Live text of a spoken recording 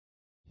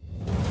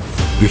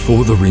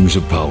Before the Rings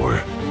of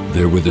Power,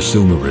 there were the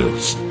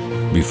Silmarils.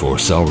 Before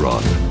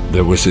Sauron,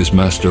 there was his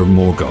master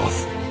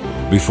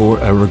Morgoth. Before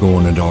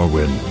Aragorn and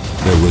Arwen,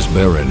 there was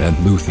Beren and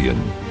Luthien.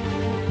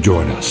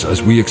 Join us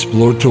as we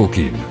explore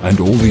Tolkien and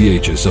all the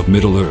ages of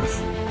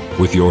Middle-earth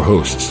with your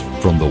hosts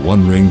from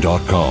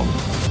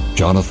theonering.com,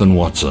 Jonathan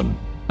Watson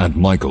and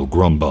Michael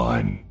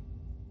Grumbine.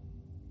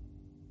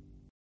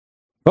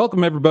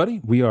 Welcome,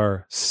 everybody. We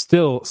are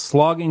still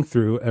slogging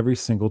through every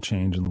single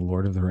change in The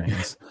Lord of the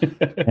Rings.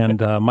 And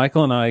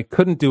Michael and I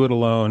couldn't do it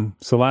alone.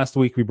 So last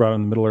week we brought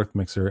in the Middle-earth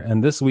Mixer.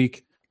 And this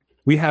week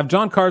we have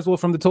John Carswell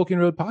from the Tolkien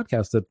Road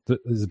podcast.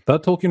 Is it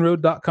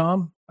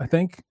thetolkienroad.com, I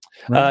think?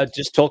 Right?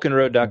 Just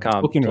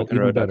tolkienroad.com.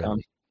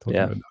 Tolkienroad.com.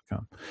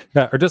 Tolkienroad.com.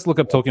 Yeah, or just look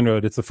up Tolkien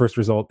Road. It's the first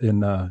result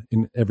in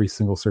every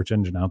single search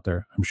engine out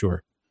there, I'm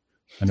sure.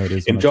 I know it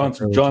is. And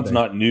John's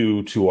not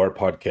new to our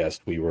podcast.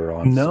 We were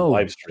on some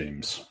live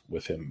streams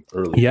with him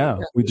earlier. Yeah,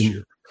 we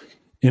did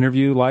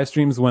interview live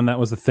streams when that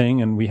was a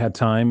thing, and we had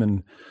time,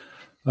 and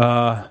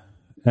yeah,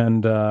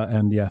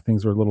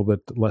 things were a little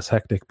bit less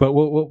hectic. But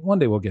we'll one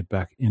day we'll get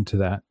back into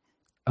that.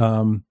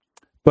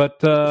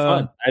 But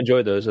fun. I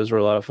enjoyed those. Those were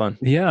a lot of fun.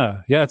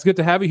 Yeah, it's good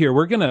to have you here.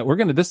 We're gonna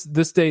this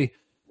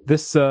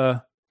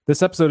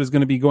episode is going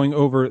to be going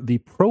over the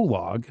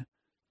prologue.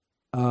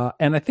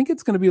 And I think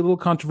it's going to be a little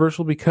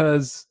controversial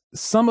because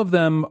some of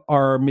them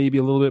are maybe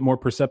a little bit more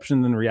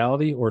perception than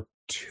reality, or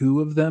two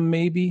of them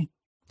maybe.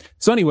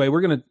 So anyway, we're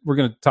gonna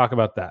talk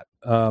about that.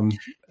 I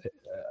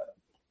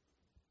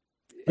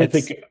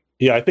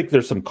think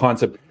there's some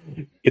concept.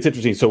 It's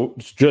interesting. So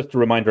just to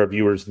remind our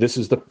viewers, this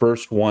is the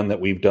first one that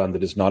we've done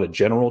that is not a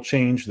general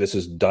change. This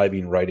is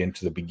diving right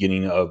into the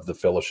beginning of the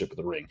Fellowship of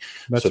the Ring.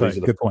 That's right.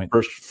 Good point.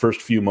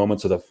 First few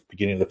moments of the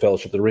beginning of the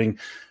Fellowship of the Ring.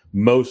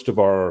 Most of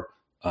our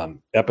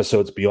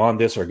episodes beyond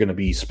this are going to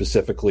be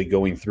specifically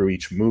going through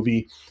each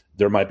movie.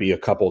 There might be a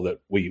couple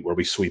where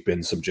we sweep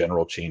in some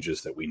general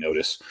changes that we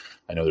notice.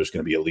 I know there's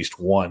going to be at least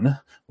one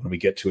when we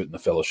get to it in the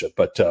Fellowship.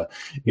 But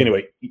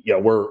anyway,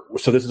 yeah,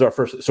 so this is our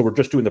first. So we're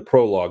just doing the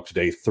prologue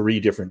today. 3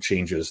 different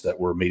changes that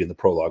were made in the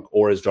prologue,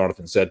 or as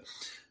Jonathan said,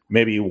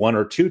 maybe 1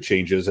 or 2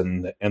 changes,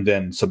 and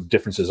then some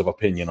differences of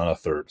opinion on a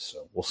third.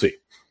 So we'll see.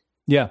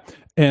 Yeah,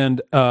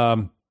 and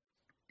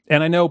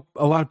I know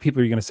a lot of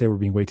people are going to say we're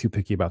being way too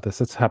picky about this.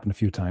 That's happened a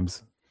few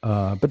times.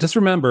 But just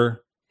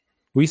remember,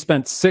 we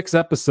spent 6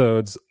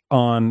 episodes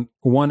on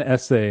one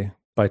essay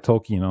by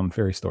Tolkien on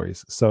fairy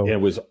stories. So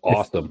it was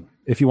awesome.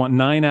 If you want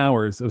 9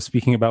 hours of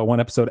speaking about one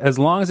episode, as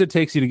long as it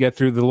takes you to get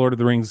through the Lord of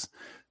the Rings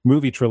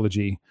movie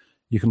trilogy,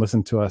 you can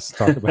listen to us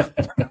talk about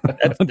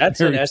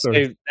that's an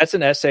essay. That's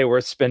an essay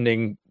worth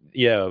spending.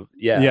 Yeah.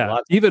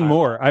 Even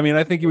more. I mean,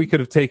 I think we could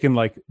have taken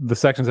like the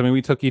sections. I mean,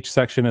 we took each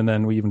section and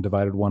then we even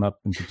divided one up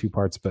into 2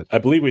 parts. But I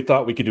believe we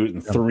thought we could do it in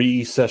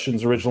 3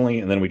 sessions originally,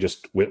 and then we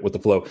just went with the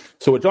flow.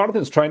 So what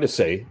Jonathan's trying to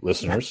say,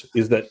 listeners,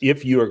 is that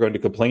if you are going to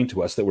complain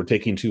to us that we're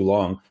taking too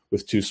long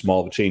with too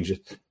small of a change,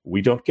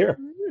 we don't care.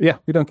 Yeah,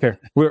 we don't care.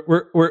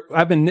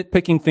 I've been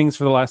nitpicking things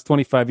for the last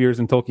 25 years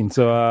in Tolkien,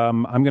 so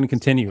I'm going to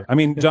continue. I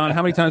mean, John,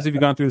 how many times have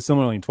you gone through the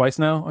Silmarillion? Twice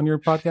now on your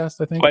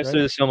podcast, I think. Twice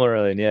through the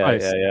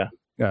Silmarillion.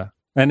 Yeah.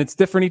 And it's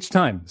different each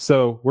time.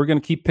 So we're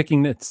going to keep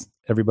picking nits,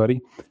 everybody.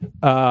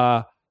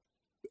 And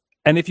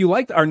if you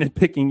liked our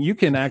nitpicking, you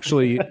can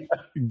actually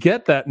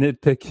get that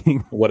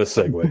nitpicking. What a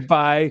segue.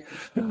 By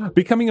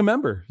becoming a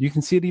member. You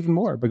can see it even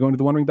more by going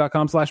to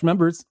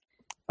theonering.com/members.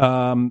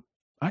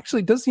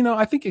 Actually,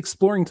 I think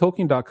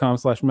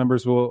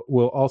exploringtolkien.com/members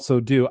will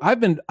also do. I've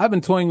been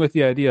toying with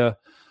the idea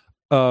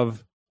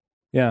of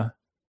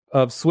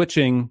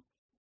switching.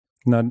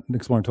 Not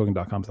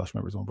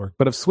exploringtolkien.com/members won't work,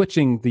 but of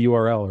switching the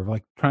URL, or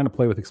like trying to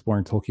play with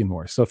Exploring Tolkien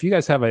more. So if you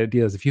guys have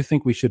ideas, if you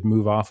think we should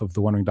move off of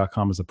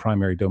theonering.com as a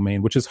primary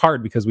domain, which is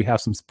hard because we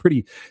have some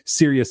pretty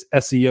serious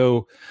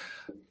SEO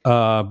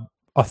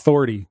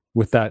authority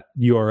with that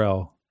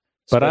URL,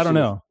 but I don't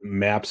know.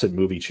 Maps and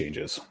movie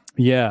changes.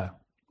 Yeah,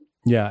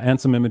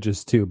 and some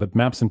images too, but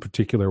maps in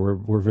particular,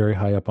 we're very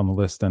high up on the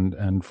list,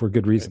 and for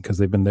good reason, because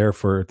they've been there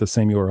for the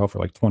same URL for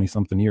like 20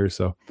 something years.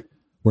 So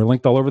we're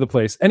linked all over the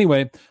place.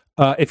 Anyway.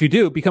 If you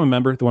do become a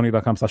member,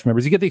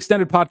 theonering.com/members, you get the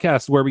extended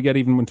podcast where we get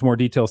even into more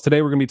details.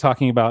 Today, we're going to be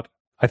talking about,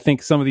 I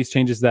think, some of these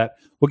changes that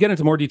we'll get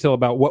into more detail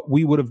about what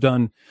we would have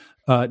done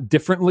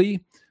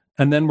differently.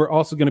 And then we're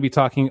also going to be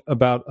talking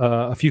about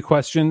a few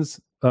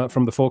questions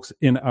from the folks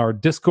in our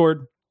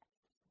Discord,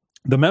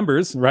 the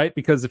members, right?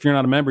 Because if you're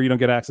not a member, you don't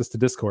get access to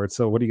Discord.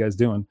 So what are you guys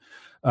doing?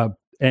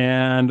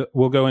 And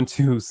we'll go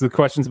into the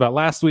questions about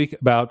last week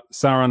about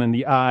Sauron and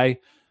the eye.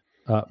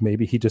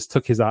 Maybe he just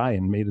took his eye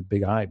and made a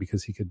big eye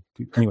because he could.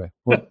 Anyway,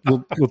 we'll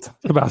talk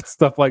about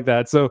stuff like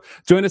that. So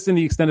join us in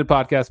the extended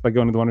podcast by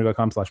going to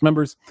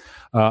theonering.com/members.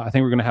 I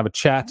think we're going to have a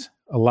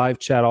live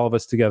chat, all of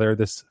us together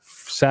this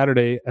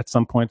Saturday at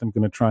some point. I'm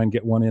going to try and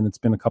get one in. It's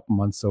been a couple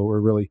months, so I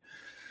really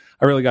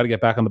got to get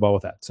back on the ball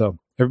with that. So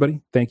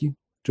everybody, thank you.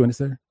 Join us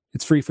there.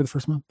 It's free for the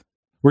first month.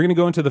 We're going to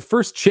go into the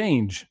first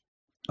change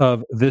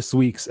of this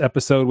week's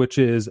episode, which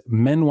is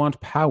men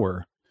want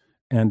power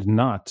and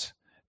not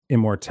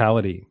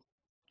immortality.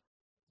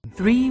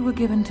 3 were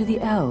given to the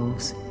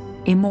elves,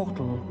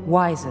 immortal,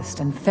 wisest,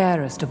 and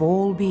fairest of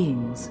all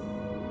beings.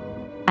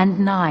 And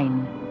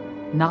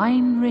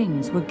 9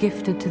 rings were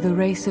gifted to the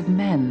race of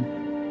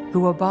men,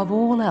 who above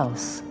all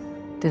else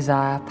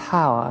desire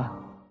power.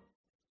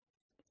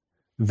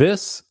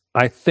 This,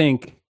 I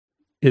think,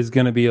 is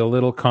going to be a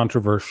little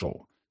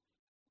controversial.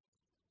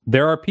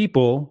 There are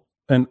people,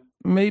 and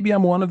maybe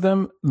I'm one of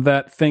them,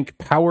 that think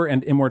power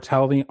and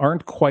immortality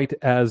aren't quite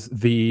as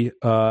the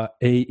A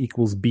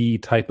equals B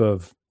type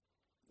of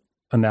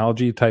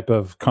analogy, type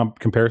of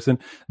comparison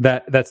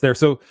that's there.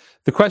 So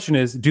the question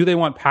is, do they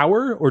want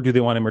power or do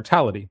they want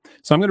immortality?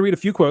 So I'm going to read a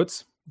few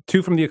quotes,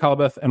 2 from the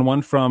Akalabeth and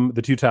 1 from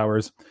the Two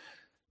Towers,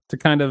 to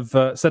kind of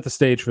set the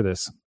stage for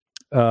this.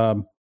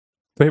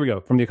 So here we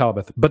go, from the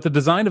Akalabeth. But the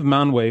design of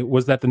Manwë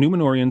was that the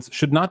Númenóreans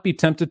should not be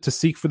tempted to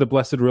seek for the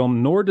Blessed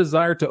Realm, nor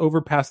desire to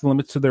overpass the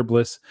limits to their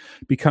bliss,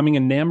 becoming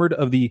enamored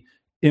of the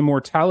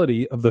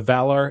immortality of the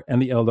Valar and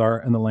the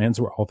Eldar and the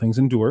lands where all things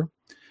endure.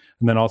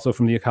 And then also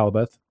from the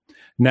Akalabeth.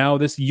 Now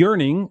this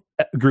yearning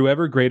grew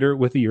ever greater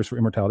with the years for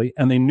immortality,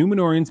 and the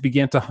Númenóreans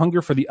began to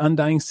hunger for the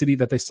undying city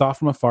that they saw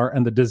from afar,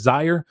 and the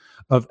desire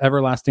of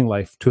everlasting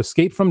life, to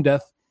escape from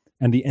death,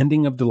 and the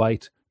ending of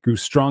delight grew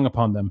strong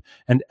upon them.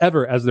 And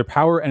ever as their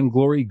power and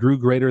glory grew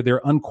greater, their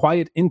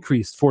unquiet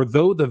increased. For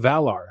though the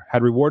Valar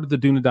had rewarded the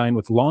Dunedain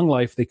with long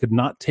life, they could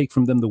not take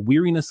from them the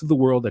weariness of the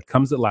world that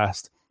comes at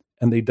last,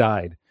 and they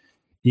died.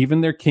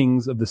 Even their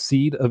kings of the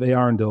seed of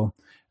Eärendil,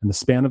 and the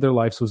span of their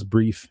lives was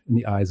brief in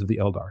the eyes of the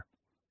Eldar.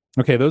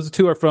 Okay, those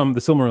 2 are from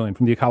the Silmarillion,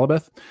 from the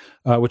Akalabeth,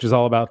 which is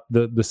all about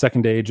the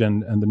Second Age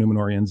and the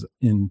Númenóreans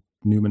in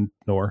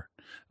Númenor.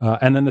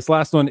 And then this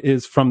last one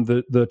is from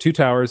the Two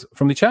Towers,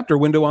 from the chapter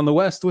Window on the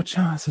West, which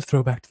is a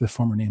throwback to the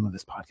former name of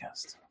this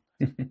podcast.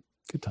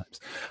 Good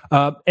times.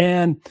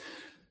 And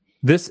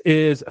this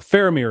is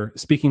Faramir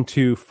speaking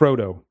to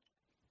Frodo.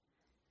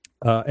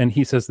 And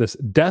he says this: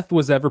 death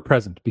was ever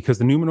present, because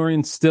the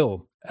Númenóreans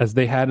still, as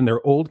they had in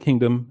their old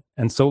kingdom,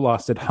 and so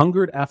lost it,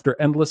 hungered after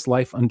endless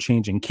life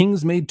unchanging.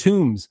 Kings made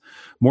tombs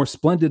more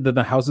splendid than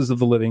the houses of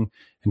the living,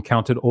 and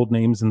counted old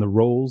names in the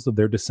rolls of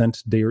their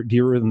descent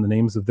dearer than the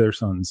names of their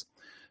sons.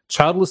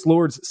 Childless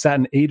lords sat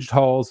in aged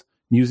halls,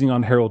 musing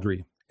on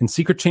heraldry. In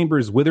secret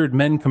chambers, withered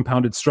men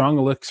compounded strong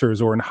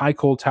elixirs, or in high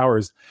cold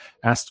towers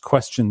asked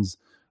questions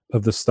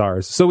of the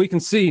stars. So we can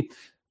see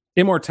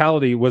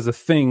immortality was a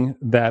thing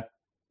that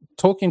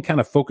Tolkien kind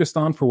of focused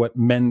on for what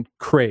men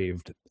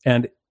craved.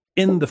 And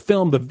in the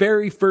film, the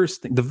very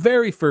first thing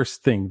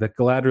that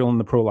Galadriel in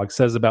the prologue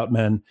says about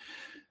men,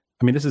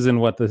 I mean, this is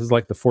like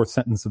the 4th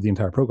sentence of the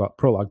entire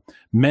prologue.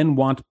 Men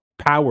want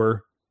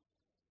power,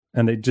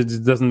 and it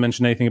just doesn't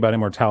mention anything about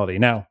immortality.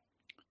 Now,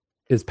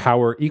 is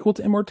power equal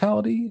to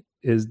immortality?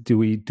 Do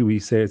we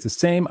say it's the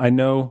same? I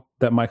know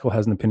that Michael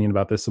has an opinion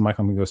about this, so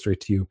Michael, I'm going to go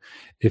straight to you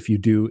if you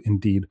do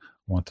indeed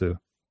want to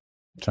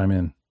chime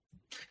in.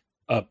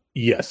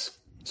 Yes.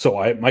 So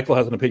Michael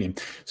has an opinion.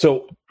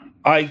 So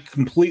I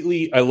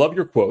love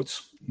your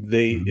quotes.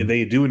 They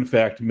do in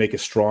fact make a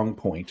strong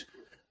point.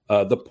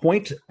 The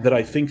point that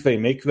I think they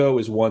make, though,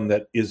 is one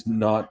that is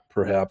not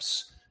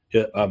perhaps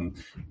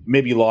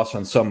maybe lost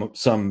on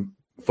some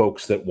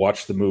folks that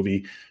watch the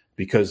movie,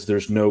 because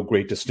there's no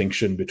great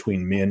distinction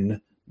between men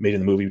made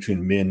in the movie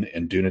between Min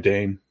and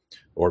Dunedain,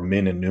 or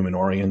Min and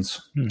Númenóreans.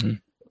 Mm-hmm.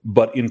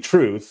 But in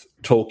truth,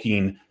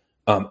 Tolkien,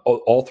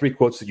 all 3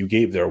 quotes that you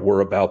gave there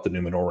were about the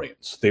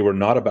Númenóreans. They were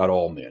not about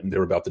all men. They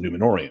were about the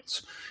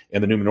Númenóreans.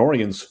 And the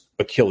Númenóreans'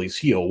 Achilles'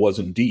 heel was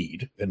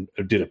indeed, and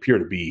it did appear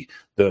to be,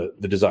 the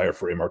desire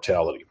for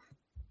immortality.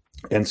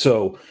 And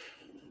so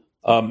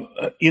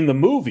in the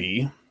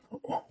movie,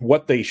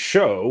 what they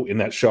show in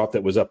that shot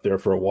that was up there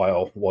for a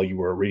while you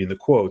were reading the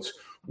quotes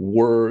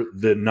were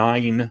the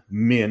 9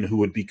 men who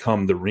would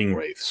become the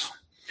Ringwraiths.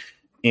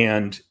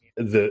 And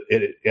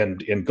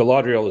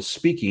Galadriel is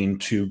speaking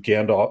to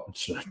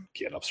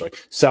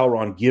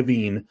Sauron,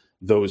 giving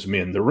those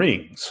men the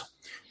rings.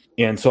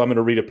 And so I'm going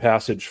to read a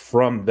passage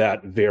from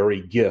that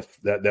very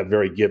gift, that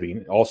very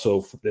giving.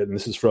 Also, and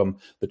this is from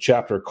the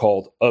chapter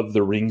called Of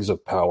the Rings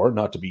of Power,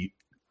 not to be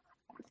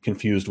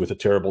confused with a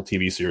terrible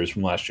TV series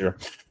from last year.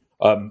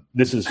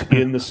 This is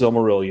in the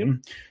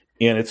Silmarillion,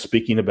 and it's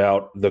speaking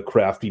about the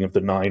crafting of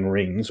the 9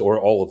 rings, or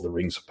all of the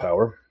rings of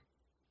power.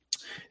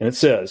 And it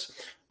says,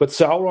 "But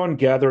Sauron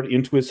gathered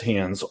into his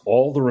hands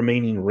all the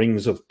remaining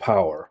rings of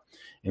power,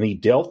 and he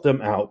dealt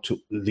them out to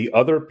the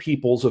other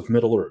peoples of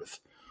Middle-earth."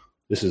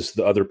 This is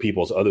the other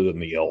peoples other than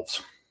the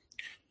elves.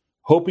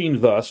 "Hoping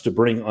thus to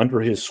bring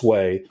under his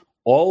sway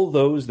all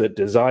those that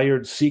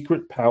desired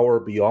secret power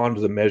beyond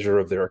the measure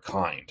of their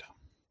kind."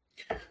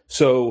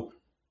 So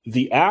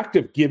the act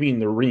of giving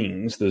the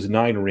rings, those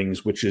 9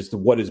 rings, which is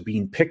what is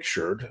being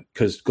pictured,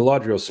 because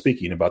Galadriel is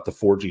speaking about the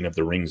forging of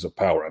the rings of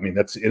power. I mean,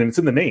 it's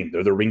in the name.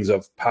 They're the rings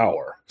of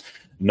power,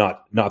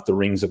 not the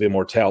rings of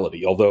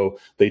immortality, although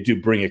they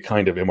do bring a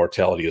kind of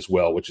immortality as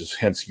well, which is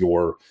hence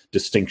your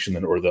distinction,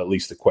 or at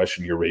least the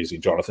question you're raising,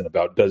 Jonathan,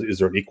 about is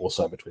there an equal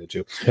sign between the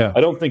two? Yeah.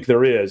 I don't think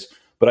there is,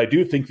 But I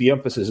do think the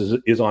emphasis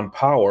is on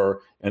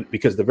power, and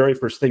because the very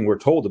first thing we're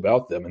told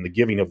about them in the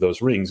giving of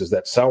those rings is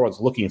that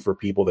Sauron's looking for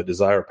people that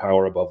desire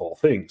power above all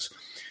things.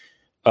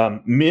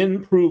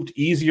 Men proved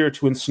easier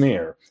to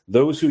ensnare.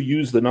 Those who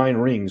used the 9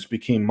 rings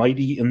became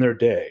mighty in their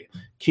day,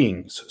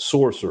 kings,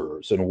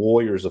 sorcerers, and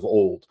warriors of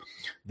old.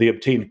 They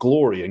obtained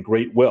glory and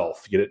great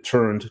wealth, yet it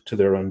turned to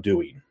their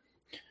undoing.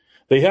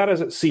 They had, as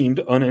it seemed,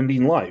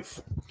 unending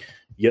life,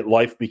 yet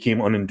life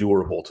became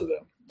unendurable to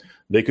them.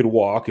 They could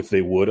walk, if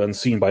they would,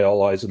 unseen by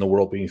all eyes in the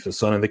world beneath the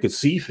sun, and they could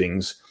see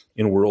things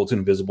in worlds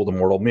invisible to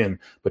mortal men,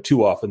 but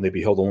too often they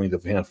beheld only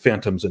the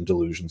phantoms and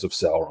delusions of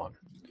Sauron.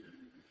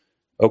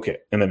 Okay,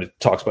 and then it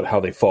talks about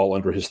how they fall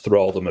under his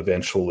thraldom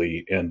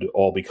eventually and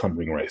all become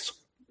ring wraiths.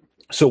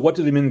 So what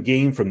do the men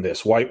gain from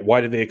this? Why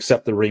do they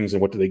accept the rings,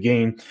 and what do they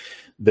gain?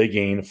 They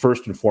gain,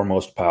 first and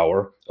foremost,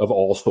 power of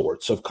all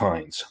sorts, of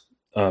kinds.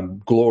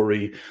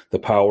 Glory, the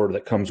power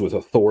that comes with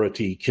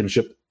authority,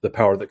 kinship, the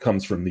power that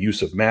comes from the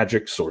use of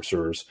magic,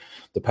 sorcerers,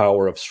 the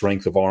power of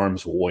strength of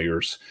arms,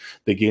 warriors.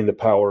 They gain the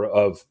power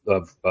of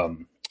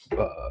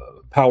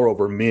power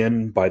over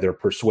men by their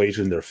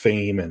persuasion, their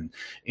fame,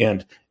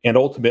 and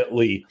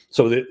ultimately,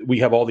 so that we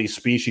have all these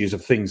species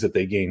of things that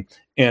they gain,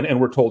 and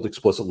we're told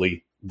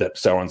explicitly that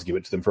Sauron's give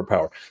it to them for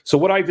power. So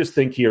what I just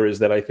think here is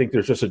that I think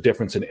there's just a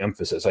difference in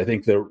emphasis. I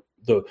think the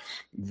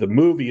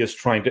movie is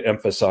trying to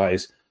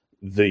emphasize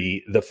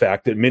the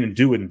fact that men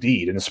do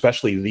indeed, and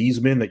especially these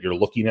men that you're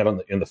looking at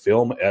in the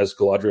film, as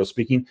Galadriel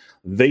speaking,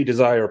 they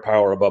desire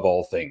power above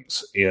all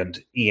things,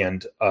 and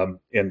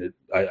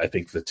I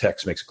think the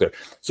text makes it clear.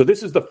 So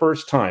this is the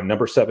first time,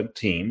 number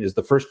 17 is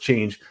the first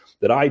change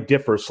that I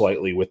differ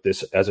slightly with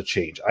this as a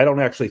change. I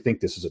don't actually think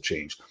this is a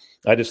change.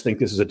 I just think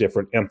this is a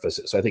different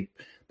emphasis. I think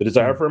the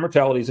desire for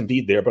immortality is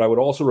indeed there, but I would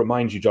also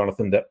remind you,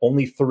 Jonathan, that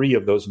only 3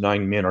 of those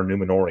 9 men are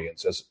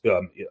Numenorians, as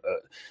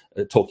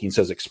Tolkien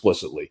says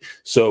explicitly.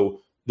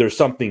 So there's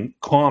something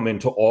common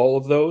to all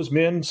of those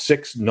men,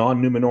 6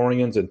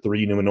 non-Numenorians and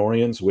 3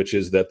 Numenorians, which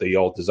is that they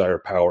all desire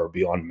power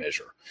beyond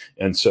measure.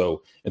 And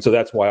so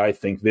that's why I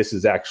think this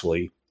is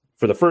actually,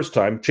 for the first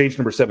time, change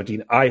number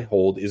 17 I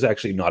hold is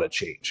actually not a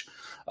change.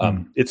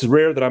 It's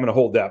rare that I'm going to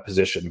hold that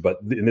position, but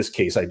in this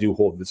case, I do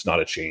hold it's not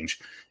a change.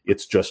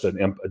 It's just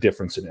a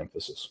difference in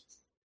emphasis.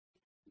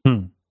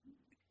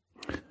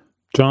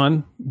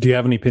 John, do you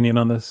have any opinion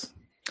on this?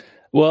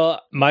 Well,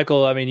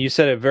 Michael, I mean, you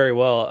said it very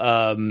well.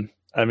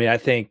 I mean, I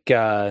think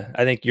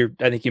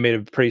you made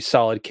a pretty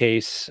solid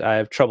case. I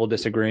have trouble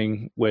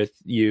disagreeing with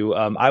you.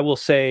 I will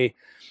say,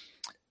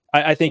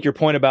 I think your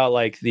point about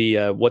like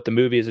the what the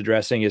movie is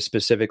addressing is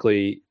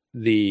specifically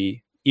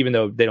even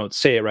though they don't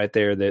say it right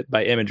there, that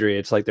by imagery,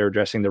 it's like they're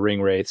addressing the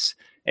ring wraiths.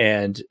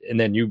 And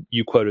then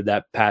you quoted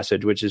that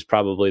passage, which is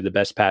probably the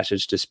best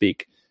passage to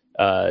speak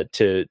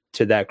to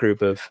that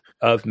group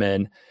of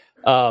men.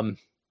 I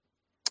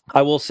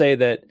will say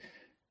that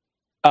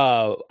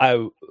I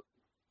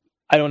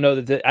don't know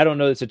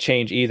that it's a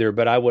change either,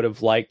 but I would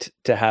have liked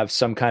to have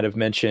some kind of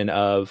mention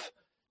of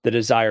the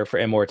desire for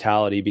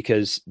immortality,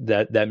 because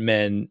that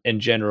men in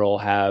general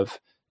have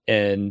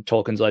in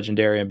Tolkien's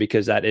Legendarium,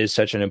 because that is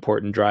such an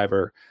important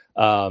driver.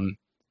 It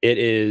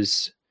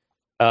is,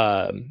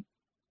 in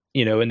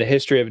the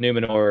history of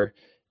Numenor,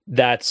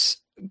 that's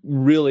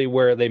really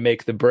where they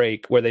make the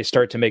break, where they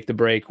start to make the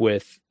break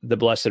with the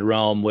Blessed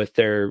Realm, with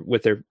their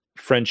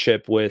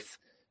friendship with,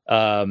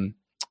 with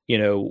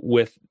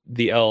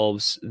the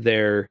elves,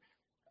 their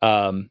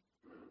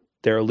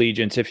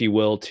allegiance, if you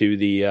will, to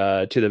the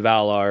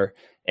Valar,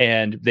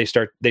 and they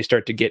start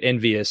to get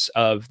envious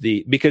of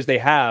because they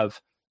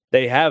have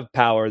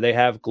power, they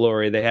have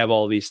glory, they have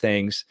all these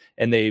things,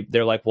 and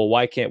they're like, well,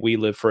 why can't we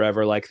live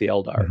forever like the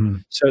Eldar? Mm-hmm.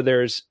 So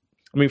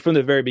from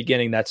the very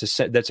beginning, that's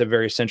a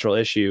very central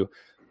issue,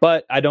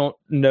 but I don't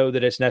know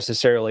that it's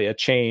necessarily a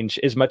change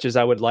as much as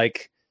I would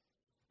like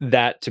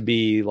that to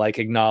be like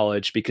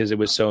acknowledged, because it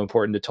was so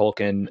important to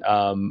Tolkien,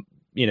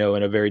 in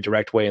a very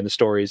direct way in the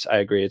stories. I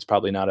agree. It's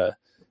probably not a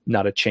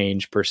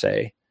change per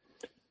se.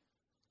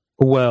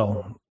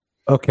 Well,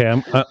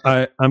 okay.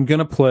 I'm going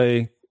to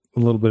play a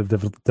little bit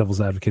of devil's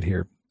advocate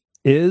here.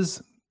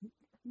 Is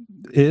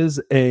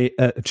a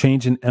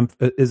change in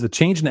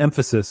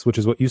emphasis, which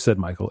is what you said,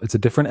 Michael. It's a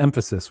different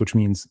emphasis, which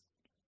means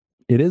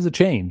it is a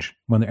change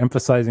when they're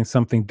emphasizing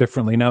something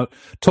differently. Now,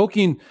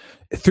 Tolkien,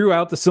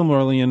 throughout the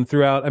Silmarillion,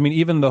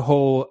 even the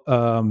whole,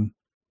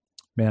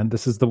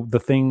 this is the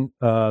thing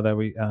that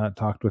we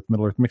talked with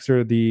Middle Earth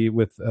Mixer,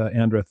 with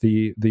Andreth,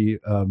 the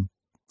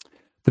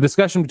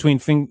discussion between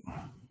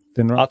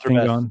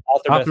Otherbeth.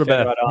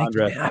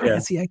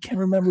 I can't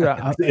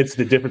remember. It's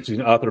the difference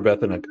between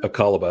Otherbeth and a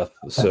Kalabeth.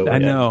 So I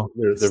know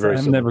they're very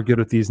I'm similar. never good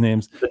with these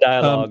names. The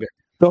dialogue.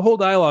 The whole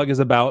dialogue is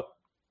about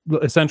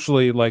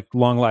essentially like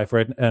long life,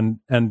 right? And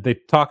they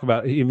talk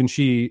about, even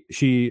she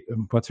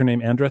what's her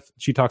name, Andreth?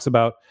 She talks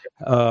about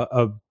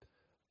a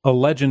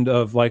legend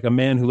of like a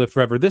man who lived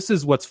forever. This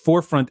is what's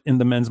forefront in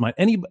the men's mind.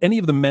 Any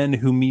of the men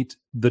who meet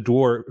the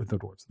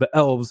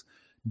elves,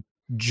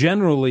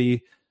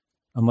 generally,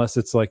 unless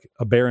it's like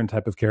a Baron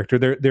type of character,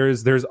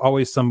 there's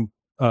always some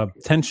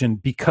tension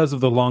because of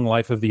the long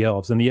life of the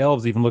elves. And the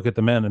elves even look at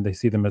the men and they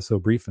see them as so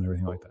brief and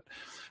everything like that.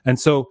 And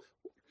so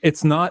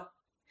it's not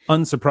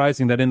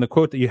unsurprising that in the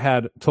quote that you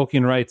had,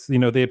 Tolkien writes,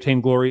 they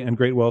obtained glory and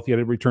great wealth, yet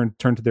it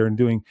turn to their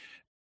undoing.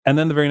 And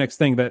then the very next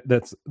thing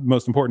that's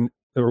most important,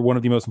 or one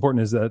of the most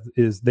important,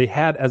 is they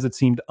had, as it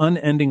seemed,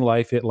 unending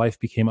life, yet life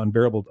became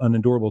unbearable,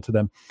 unendurable to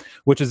them,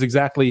 which is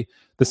exactly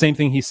the same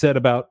thing he said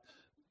about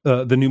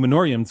the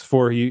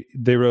Númenóreans.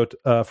 They wrote,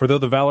 for though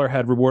the valor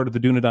had rewarded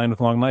the Dunedain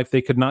with long life,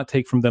 they could not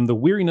take from them the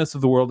weariness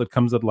of the world that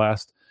comes at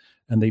last,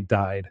 and they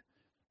died.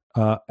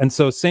 And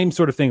so same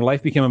sort of thing,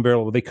 life became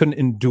unbearable. They couldn't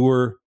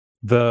endure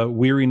the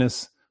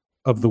weariness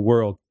of the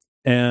world.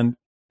 And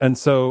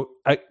so,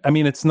 I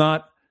mean, it's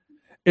not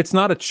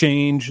a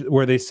change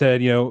where they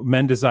said,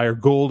 men desire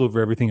gold over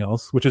everything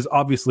else, which is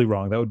obviously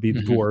wrong. That would be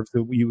the dwarves.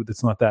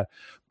 It's not that.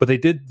 But they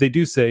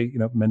do say,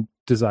 men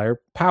desire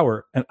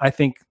power. And I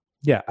think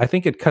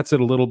it cuts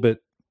it a little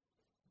bit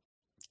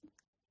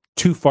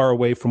too far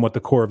away from what the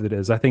core of it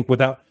is. I think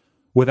without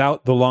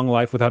the long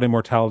life, without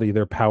immortality,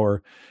 their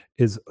power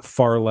is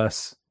far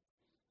less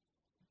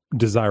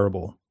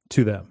desirable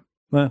to them.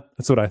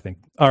 That's what I think.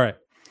 All right.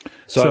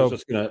 So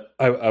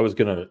I was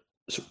gonna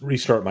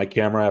restart my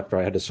camera after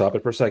I had to stop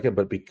it for a second,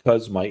 but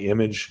because my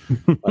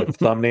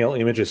thumbnail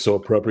image is so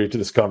appropriate to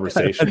this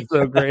conversation, that's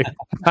so great,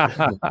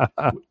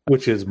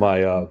 which is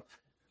my own.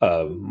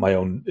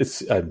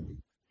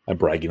 I'm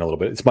bragging a little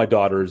bit. It's my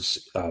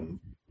daughter's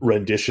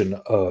rendition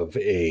of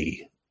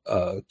a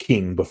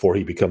king before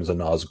he becomes a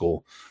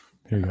Nazgul.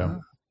 Here you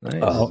go.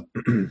 Nice.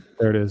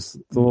 There it is.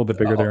 It's a little bit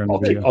bigger there in the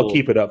video. I'll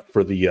keep it up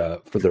for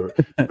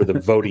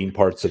the voting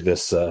parts of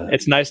this.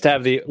 It's nice to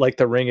have the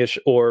ringish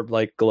orb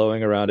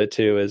glowing around it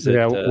too.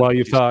 While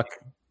you talk.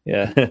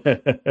 Yeah,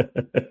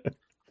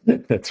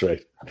 that's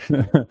right.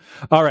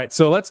 All right,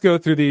 so let's go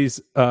through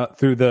these.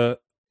 Through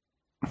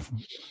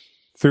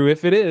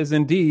if it is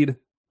indeed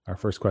our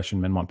first question: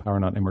 men want power,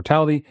 not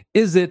immortality.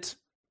 Is it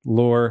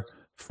lore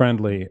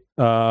friendly?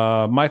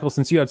 Michael,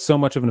 since you had so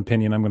much of an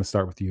opinion, I'm going to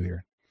start with you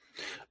here.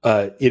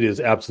 It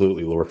is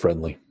absolutely lore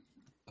friendly.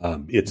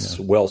 It's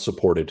well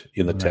supported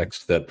in the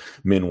text that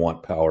men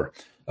want power.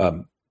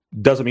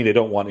 Doesn't mean they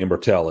don't want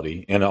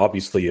immortality. And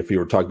obviously, if you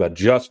were talking about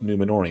just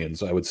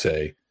Númenóreans, I would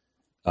say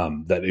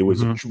that it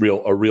was a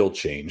real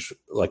change,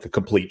 like a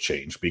complete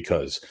change,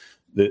 because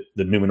the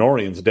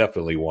Númenóreans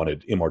definitely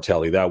wanted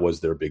immortality. That was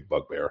their big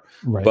bugbear.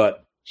 Right.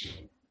 But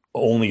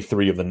only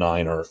 3 of the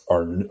 9 are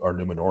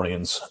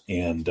Númenóreans,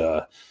 and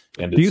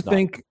do you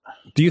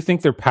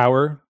think their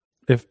power?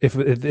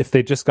 If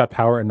they just got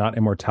power and not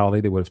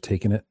immortality, they would have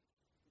taken it?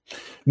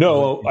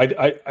 No,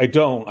 I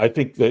don't. I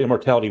think the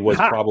immortality was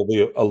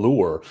probably a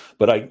lure,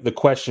 but the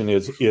question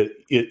is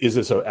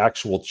this an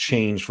actual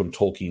change from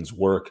Tolkien's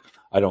work?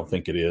 I don't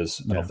think it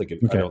is. I don't think it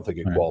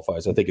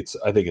qualifies. I think it's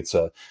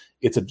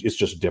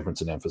just a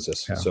difference in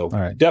emphasis. Yeah. So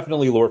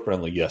definitely lore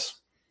friendly. Yes.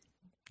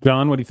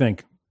 John, what do you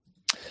think?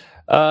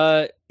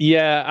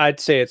 Yeah, I'd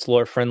say it's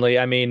lore friendly.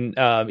 I mean,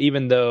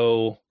 even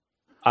though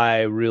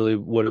I really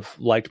would have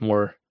liked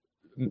more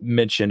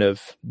mention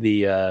of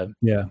the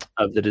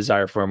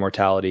desire for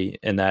immortality,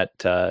 and that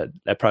I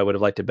probably would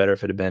have liked it better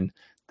if it had been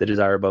the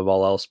desire above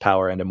all else,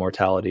 power and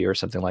immortality, or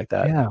something like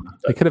that. Yeah,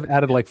 they could have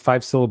added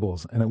 5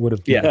 syllables, and it would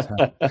have.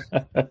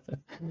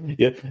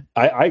 Yeah,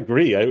 I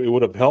agree. It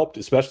would have helped,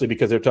 especially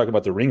because they're talking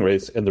about the ring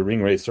wraiths, and the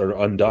ring wraiths are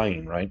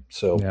undying, right?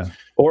 So,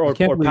 or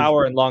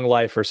power and long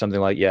life, or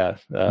something like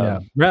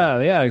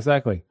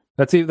exactly.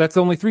 That's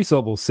only 3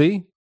 syllables.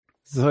 See.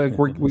 So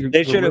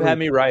they should have had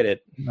me write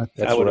it.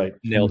 That's right.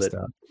 Nailed it.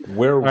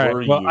 Where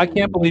were you? Well, I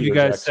can't believe you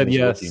guys said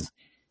yes.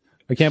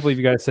 I can't believe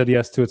you guys said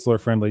yes to it's lore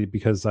friendly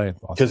because you're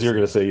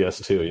going to say yes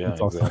too. Yeah,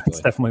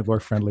 it's definitely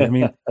lore friendly. I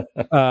mean,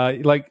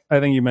 like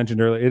I think you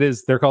mentioned earlier,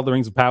 they're called the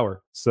Rings of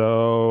Power.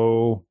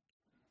 So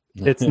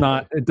it's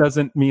not. It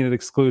doesn't mean it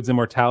excludes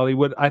immortality.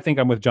 I think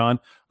I'm with John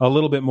a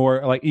little bit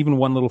more. Like even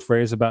one little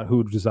phrase about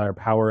who desire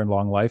power and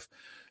long life.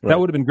 Right. That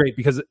would have been great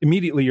because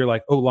immediately you're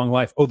like, oh, long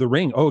life. Oh, the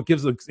ring. Oh, it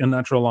gives a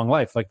natural long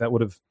life. Like that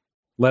would have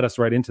led us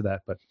right into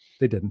that, but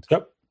they didn't.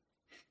 Yep.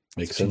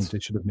 Makes sense.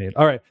 They should have made.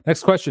 All right.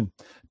 Next question.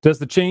 Does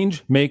the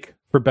change make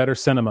for better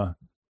cinema?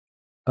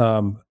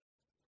 So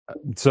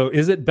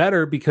is it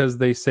better because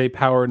they say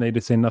power and they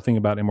just say nothing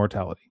about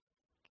immortality?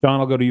 John,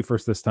 I'll go to you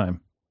first this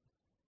time.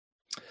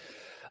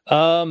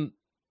 I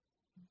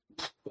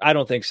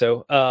don't think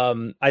so.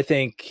 I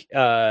think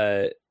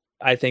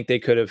they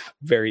could have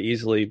very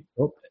easily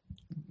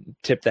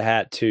tipped the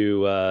hat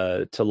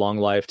to long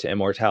life, to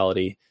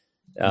immortality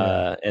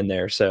in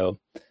there. So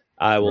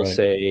I will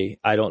say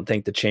I don't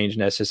think the change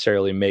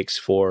necessarily makes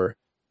for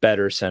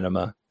better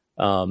cinema.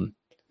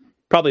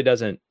 Probably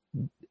doesn't.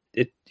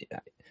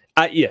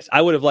 Yes,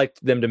 I would have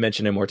liked them to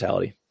mention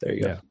immortality. There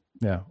you go.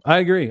 Yeah, I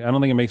agree. I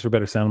don't think it makes for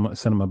better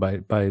cinema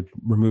by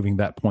removing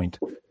that point.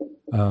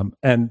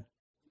 And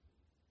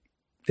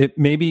it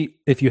maybe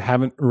if you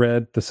haven't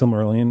read the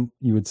Silmarillion,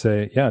 you would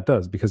say, yeah, it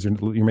does because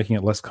you're making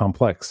it less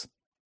complex.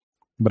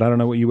 But I don't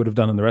know what you would have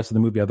done in the rest of the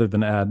movie other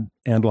than add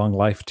and long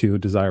life to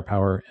desire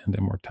power and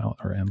immortality,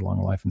 or and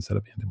long life instead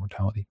of and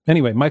immortality.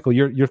 Anyway, Michael,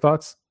 your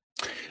thoughts?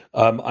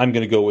 I'm going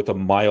to go with a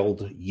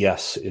mild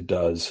yes. It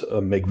does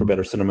make for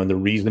better cinema, and the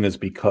reason is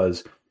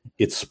because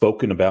it's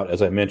spoken about,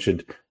 as I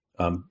mentioned,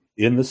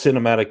 in the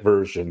cinematic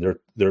version.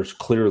 There's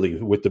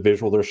clearly, with the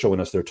visual they're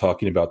showing us, they're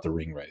talking about the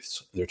ring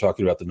wraiths. They're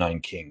talking about the Nine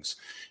Kings,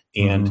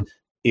 and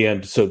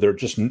so they're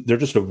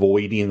just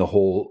avoiding the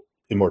whole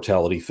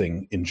immortality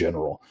thing in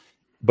general.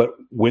 But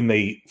when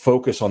they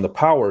focus on the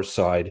power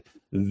side,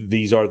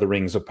 these are the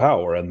rings of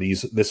power, and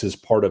this is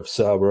part of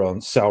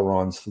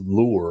Sauron's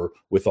lure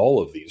with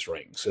all of these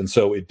rings. And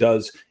so it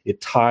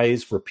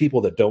ties, for people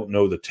that don't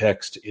know the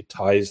text, it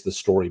ties the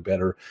story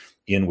better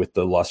in with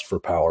the lust for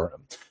power,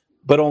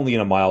 but only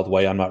in a mild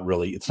way. I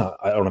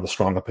don't have a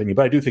strong opinion,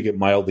 but I do think it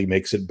mildly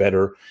makes it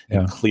better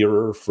and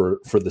clearer for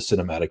the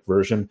cinematic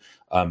version.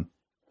 And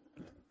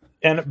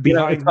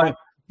behind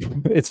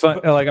it's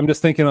fun. Like, I'm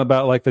just thinking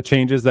about like the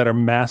changes that are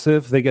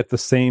massive. They get the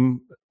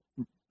same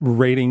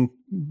rating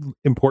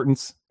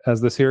importance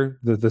as this here,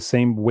 the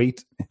same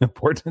weight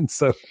importance.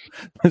 So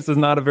this is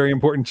not a very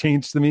important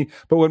change to me.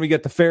 But when we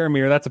get to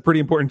Faramir, that's a pretty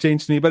important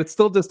change to me. But it's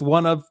still just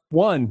one of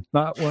one,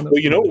 not one of.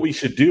 Well, you know what we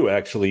should do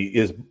actually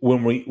is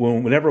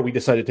whenever we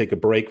decide to take a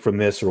break from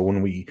this, or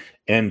when we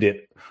end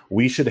it,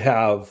 we should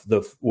have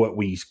what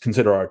we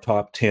consider our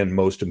top 10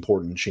 most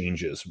important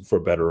changes, for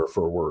better or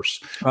for worse.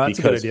 That's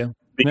a good idea.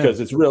 Because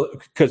it's real.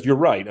 Because you're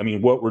right. I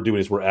mean, what we're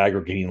doing is we're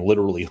aggregating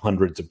literally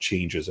hundreds of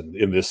changes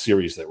in this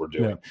series that we're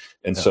doing,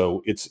 and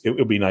so it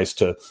would be nice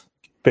to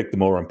pick the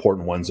more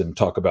important ones and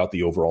talk about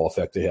the overall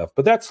effect they have.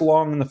 But that's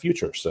long in the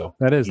future. So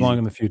that is long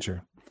in the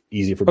future.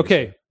 Easy for me.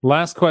 Okay,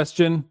 last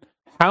question: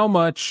 how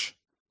much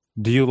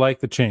do you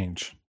like the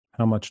change?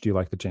 How much do you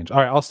like the change? All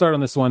right, I'll start on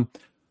this one.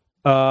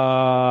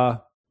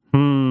 How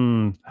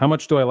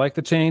much do I like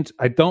the change?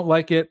 I don't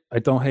like it. I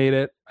don't hate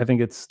it. I think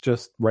it's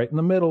just right in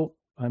the middle.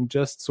 I'm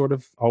just sort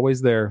of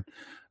always there.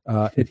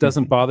 It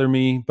doesn't bother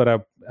me,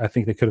 but I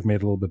think they could have made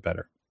it a little bit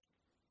better.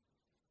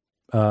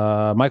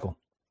 Michael?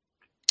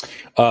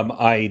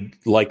 I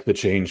like the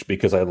change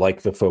because I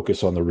like the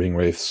focus on the ring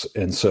wraiths.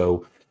 And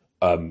so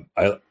but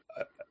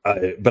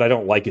I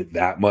don't like it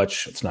that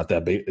much. It's not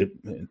that big.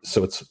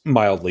 So it's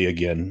mildly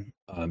again.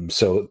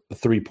 So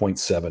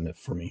 3.7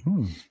 for me.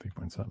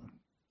 3.7.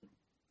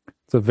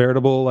 It's a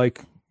veritable, like,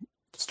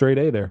 straight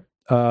A there.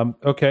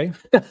 Okay.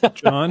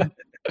 John?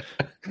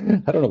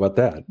 I don't know about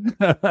that.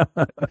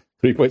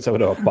 3.7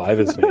 out of 5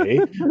 is an A.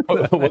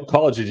 What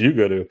college did you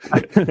go to?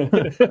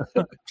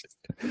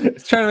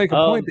 Just trying to make a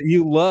point that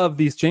you love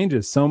these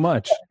changes so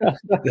much.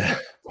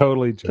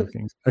 Totally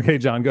joking. Okay,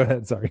 John, go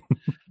ahead. Sorry.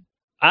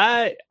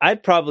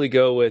 I'd probably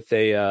go with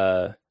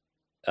I'd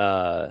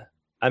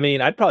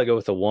probably go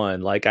with a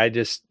 1. Like, I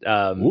just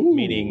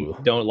meaning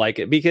don't like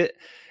it because.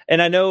 And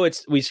I know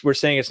we're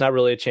saying it's not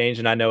really a change,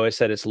 and I know I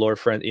said it's lore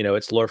friendly,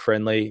 it's lore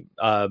friendly,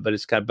 but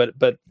it's kind of,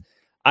 but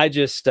I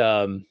just,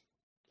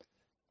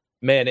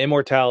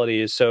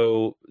 immortality is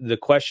the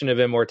question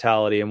of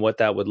immortality and what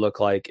that would look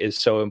like is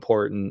so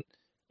important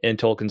in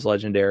Tolkien's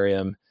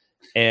Legendarium.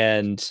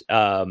 And,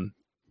 that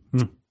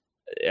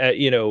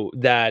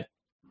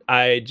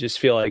I just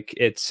feel like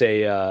it's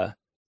a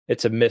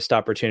missed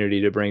opportunity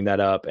to bring that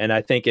up. And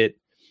I think the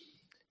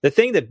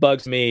thing that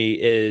bugs me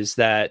is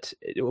that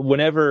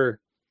whenever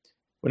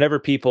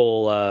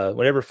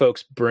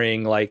folks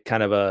bring like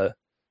kind of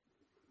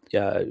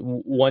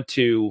want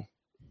to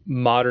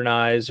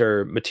modernize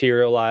or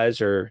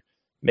materialize or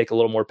make a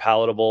little more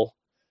palatable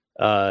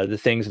the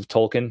things of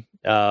Tolkien,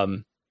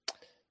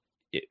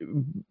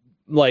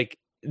 like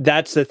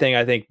that's the thing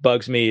I think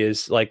bugs me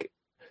is like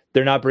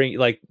they're not bringing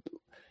like,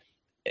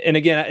 and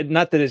again,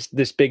 not that it's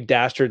this big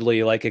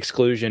dastardly like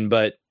exclusion,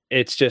 but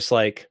it's just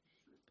like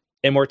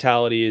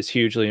immortality is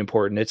hugely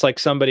important. It's like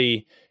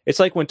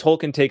when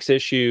Tolkien takes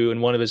issue in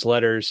one of his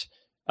letters,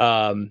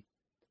 it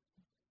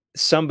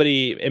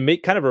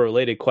make kind of a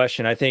related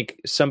question. I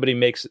think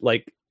somebody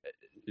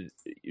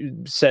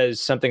says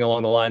something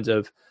along the lines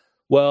of,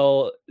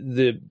 well,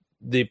 the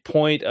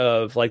point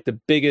of like the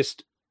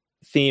biggest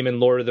theme in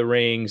Lord of the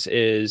Rings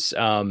is,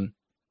 has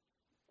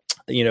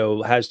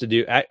to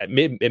do,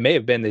 it may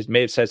have been, they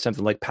may have said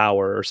something like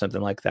power or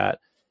something like that.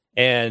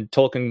 And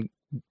Tolkien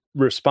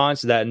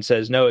responds to that and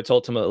says, no, it's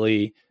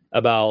ultimately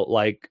about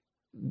like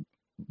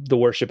the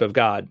worship of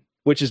God,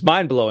 which is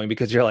mind blowing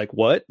because you're like,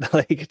 what?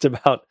 Like it's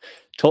about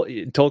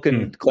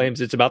Tolkien claims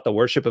it's about the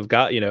worship of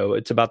God.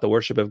 It's about the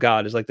worship of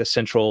God is like the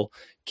central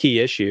key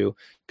issue.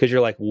 Cause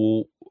you're like,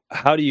 well,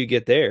 how do you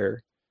get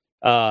there?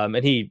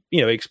 And he,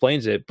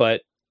 explains it.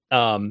 But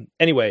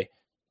anyway,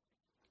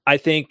 I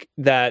think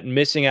that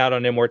missing out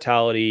on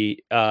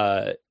immortality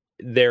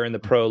there in the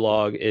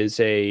prologue is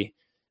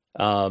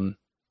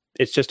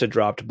it's just a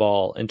dropped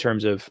ball in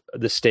terms of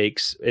the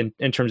stakes,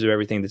 in terms of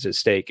everything that's at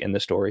stake in the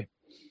story.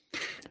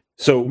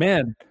 So,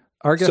 man,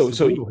 our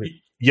guest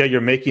yeah,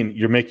 you're making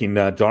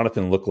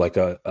Jonathan look like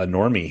a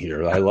normie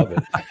here. I love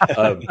it.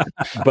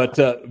 But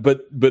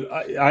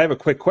I have a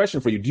quick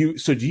question for you.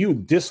 Do you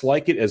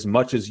dislike it as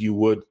much as you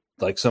would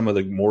like some of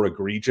the more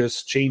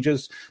egregious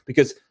changes,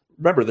 because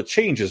remember, the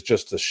change is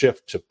just a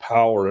shift to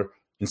power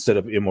instead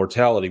of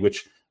immortality,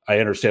 which I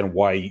understand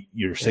why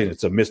you're saying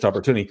it's a missed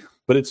opportunity,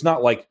 but it's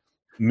not like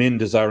men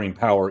desiring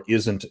power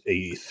isn't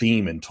a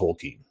theme in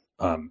Tolkien.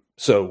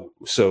 So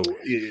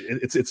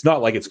it's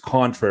not like it's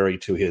contrary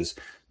to his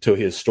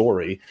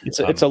story.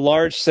 It's a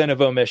large sin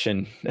of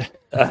omission.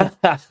 Well,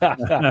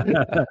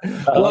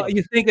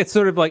 you think it's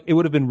sort of like it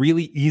would have been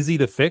really easy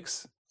to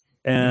fix,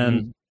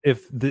 and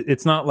if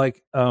it's not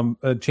like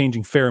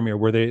changing Faramir,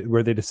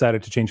 where they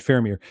decided to change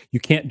Faramir, you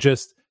can't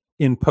just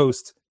in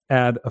post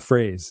add a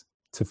phrase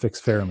to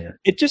fix Faramir.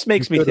 It just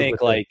makes me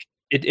think like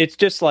it's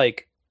just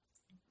like,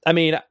 I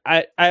mean,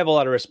 I have a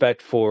lot of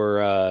respect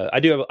for I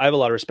have a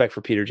lot of respect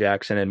for Peter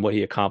Jackson and what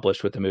he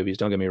accomplished with the movies.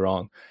 Don't get me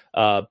wrong,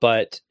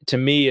 but to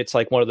me, it's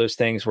like one of those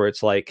things where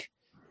it's like,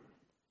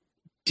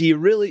 do you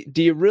really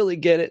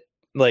get it?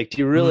 Like, do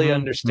you really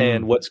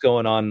understand what's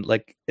going on,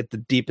 like at the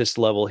deepest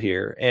level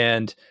here?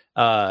 And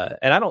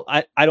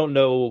I don't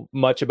know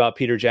much about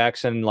Peter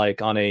Jackson,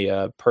 like on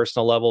a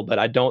personal level, but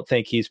I don't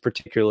think he's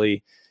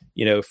particularly,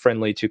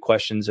 friendly to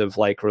questions of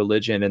like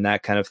religion and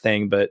that kind of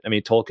thing. But I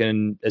mean,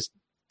 Tolkien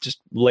just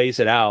lays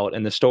it out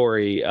in the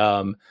story.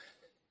 And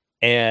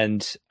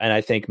I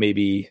think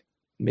maybe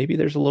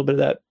there's a little bit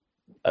of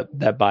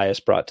that bias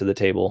brought to the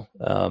table.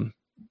 And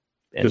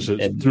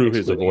through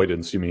his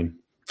avoidance, you mean?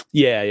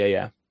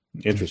 Yeah.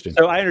 Interesting.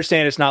 So I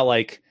understand it's not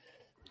like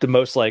the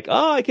most like,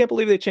 oh, I can't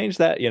believe they changed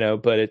that,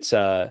 but it's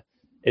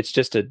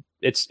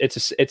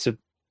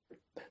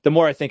the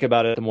more I think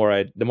about it, the more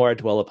I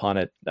dwell upon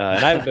it.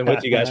 And I haven't been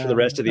with you guys for the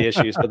rest of the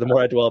issues, but the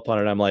more I dwell upon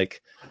it, I'm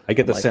like, I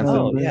get the sense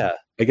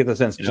I get the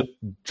sense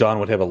John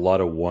would have a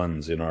lot of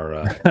ones in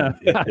our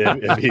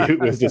if he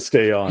was to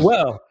stay on.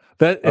 Well,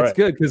 it's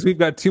good because we've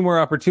got 2 more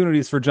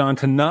opportunities for John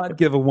to not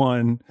give a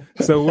 1.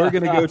 So we're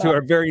going to go to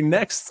our very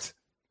next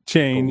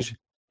change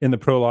in the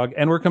prologue,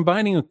 and we're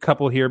combining a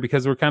couple here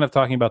because we're kind of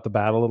talking about the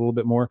battle a little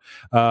bit more.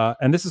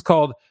 And this is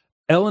called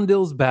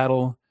Elendil's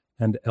Battle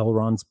and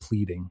Elrond's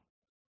Pleading.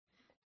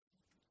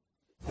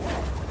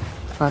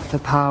 But the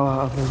power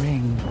of the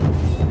ring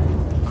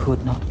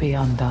could not be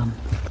undone.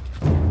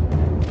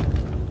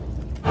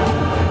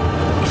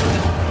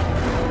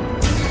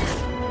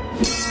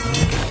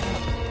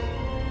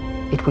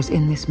 It was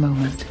in this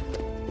moment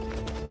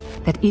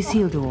that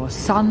Isildur,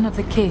 son of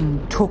the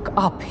king, took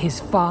up his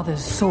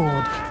father's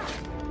sword.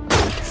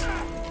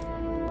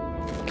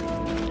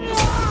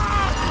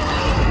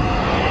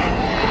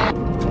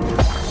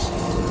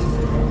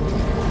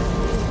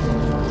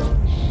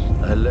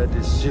 I led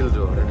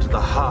Isildur into the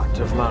heart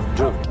of Mount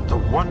Doom, the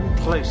one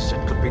place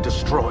it could be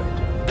destroyed.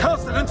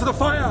 Cast it into the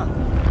fire!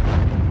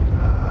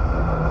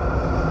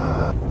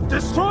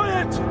 Destroy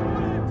it!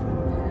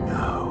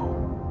 No.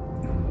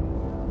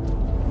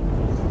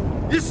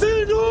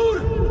 Isildur!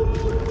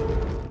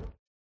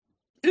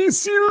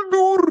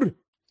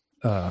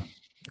 I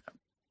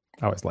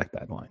always like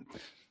that line.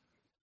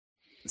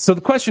 So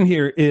the question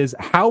here is,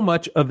 how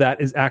much of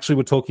that is actually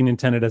what Tolkien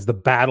intended as the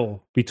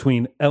battle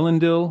between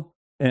Elendil,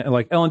 and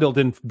like Elendil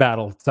didn't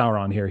battle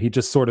Sauron here. He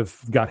just sort of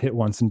got hit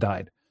once and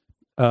died.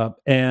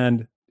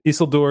 And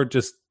Isildur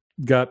just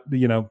got,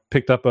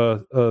 picked up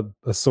a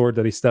sword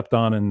that he stepped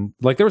on, and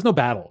like there was no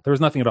battle. There was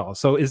nothing at all.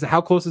 So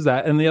how close is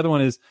that? And the other one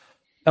is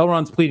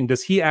Elrond's pleading.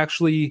 Does he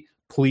actually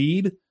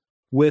plead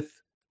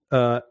with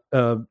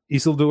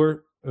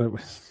Isildur?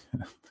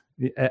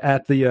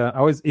 At the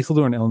always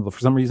Isildur and Elendil. For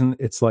some reason,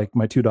 it's like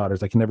my 2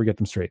 daughters. I can never get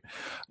them straight.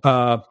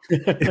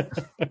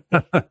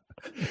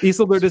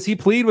 Isildur, does he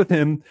plead with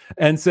him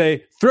and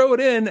say, "Throw it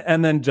in,"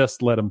 and then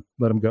just let him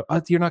go?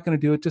 You're not going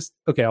to do it. Just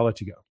okay. I'll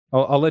let you go.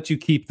 I'll let you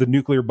keep the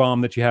nuclear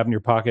bomb that you have in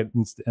your pocket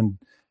and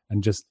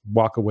just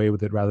walk away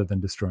with it rather than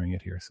destroying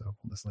it here. So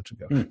I'll just let you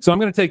go. So I'm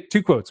going to take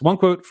 2 quotes. One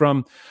quote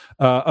from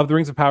Of the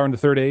Rings of Power in the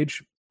Third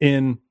Age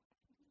in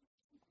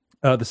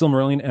the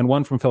Silmarillion, and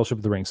one from Fellowship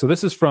of the Ring. So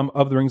this is from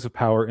Of the Rings of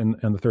Power in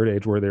the Third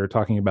Age, where they're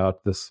talking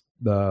about this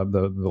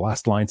the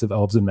last alliance of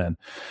elves and men.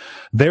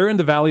 There in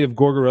the valley of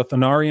Gorgoroth,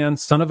 Anarion,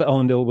 son of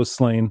Elendil, was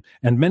slain,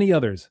 and many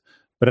others.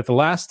 But at the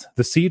last,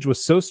 the siege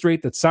was so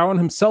strait that Sauron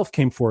himself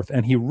came forth,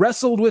 and he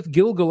wrestled with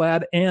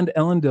Gil-galad and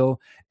Elendil,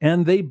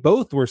 and they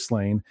both were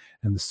slain,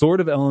 and the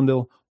sword of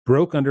Elendil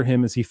broke under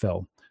him as he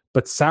fell.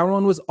 But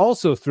Sauron was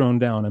also thrown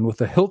down, and with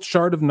the hilt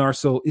shard of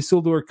Narsil,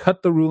 Isildur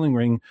cut the ruling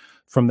ring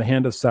from the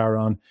hand of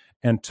Sauron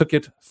and took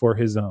it for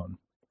his own.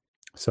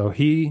 So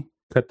he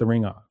cut the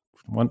ring off.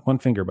 One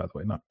finger, by the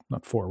way, not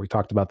 4. We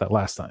talked about that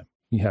last time.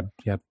 He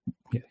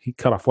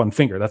cut off 1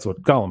 finger. That's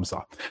what Gollum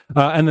saw.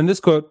 And then this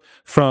quote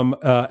from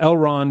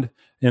Elrond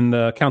in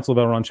the Council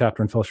of Elrond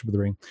chapter in Fellowship of the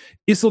Ring.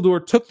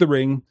 Isildur took the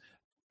ring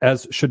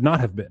as should not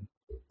have been.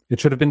 It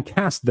should have been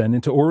cast then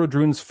into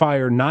Orodruin's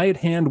fire nigh at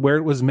hand where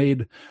it was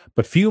made.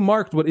 But few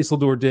marked what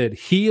Isildur did.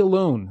 He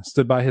alone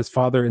stood by his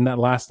father in that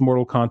last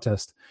mortal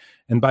contest.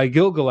 And by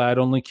Gil-galad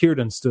only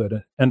Círdan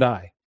stood, and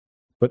I.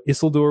 But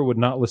Isildur would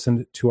not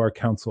listen to our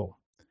counsel.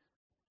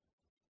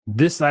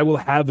 This I will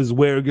have as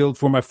weregild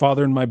for my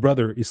father and my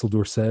brother,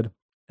 Isildur said.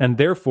 And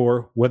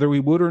therefore, whether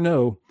we would or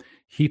no,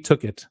 he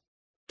took it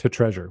to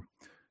treasure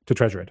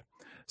it.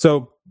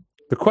 So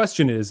the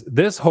question is,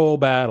 this whole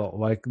battle,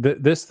 like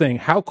this thing,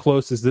 how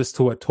close is this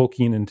to what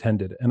Tolkien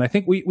intended? And I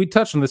think we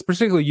touched on this,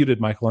 particularly you did,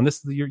 Michael, and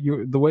this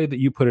the way that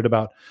you put it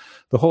about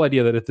the whole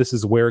idea that if this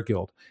is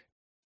Weregild,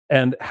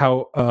 and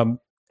how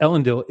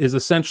Elendil is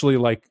essentially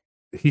like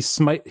he's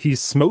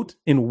smote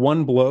in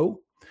one blow,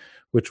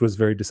 which was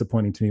very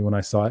disappointing to me when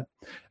I saw it.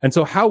 And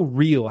so how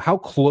real, how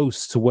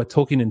close to what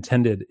Tolkien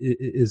intended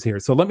is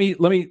here. So let me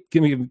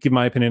give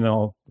my opinion,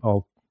 and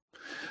I'll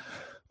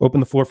open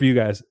the floor for you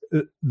guys.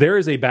 There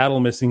is a battle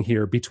missing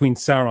here between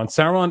Sauron.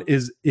 Sauron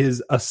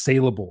is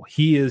assailable.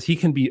 He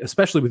can be,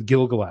 especially with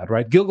Gil-galad,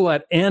 right?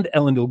 Gil-galad and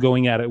Elendil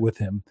going at it with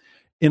him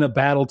in a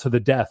battle to the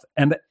death.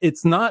 And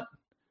it's not,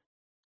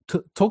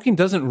 Tolkien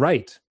doesn't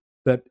write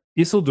that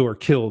Isildur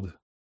killed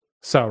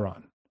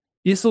Sauron.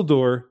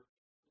 Isildur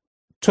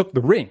took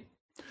the ring,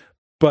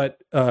 but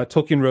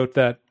Tolkien wrote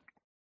that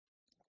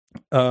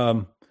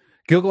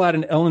Gil-galad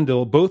and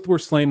Elendil both were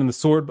slain, and the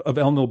sword of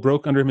Elendil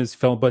broke under him as he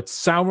fell. But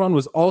Sauron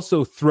was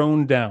also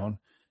thrown down,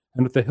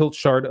 and with the hilt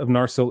shard of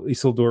Narsil,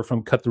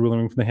 Isildur cut the ruling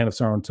ring from the hand of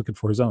Sauron, and took it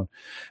for his own.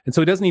 And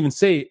so he doesn't even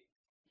say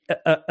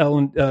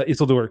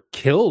Isildur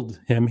killed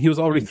him. He was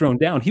already thrown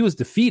down. He was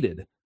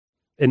defeated,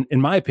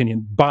 in my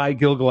opinion, by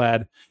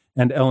Gil-galad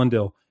and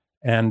Elendil.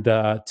 And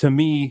to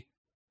me,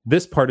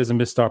 this part is a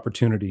missed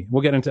opportunity.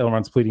 We'll get into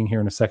Elrond's pleading here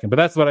in a second, but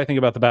that's what I think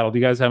about the battle. Do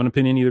you guys have an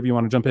opinion? Either of you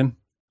want to jump in?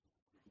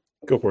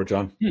 Go for it,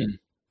 John.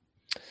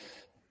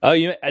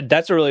 Oh,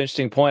 that's a really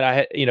interesting point.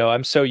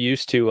 I'm so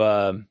used to,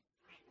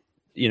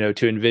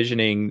 to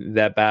envisioning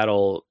that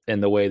battle in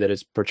the way that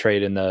it's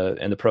portrayed in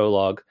the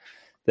prologue,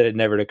 that it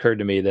never occurred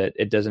to me that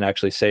it doesn't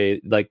actually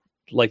say like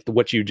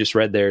what you just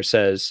read there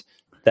says,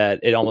 that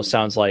it almost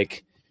sounds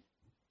like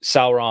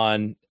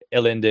Sauron,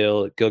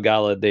 Elendil,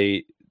 Gil-galad,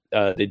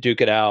 they duke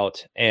it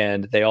out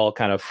and they all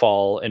kind of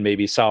fall, and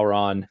maybe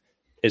Sauron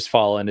is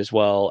fallen as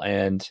well,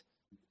 and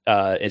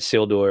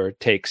Isildur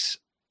takes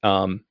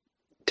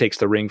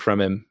the ring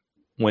from him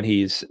when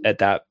he's at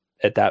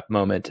that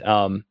moment.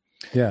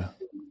 Yeah.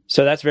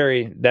 So that's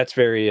very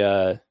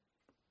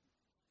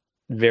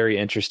very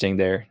interesting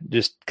there.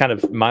 Just kind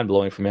of mind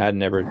blowing for me. I'd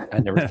never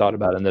thought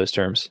about it in those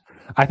terms.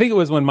 I think it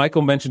was when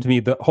Michael mentioned to me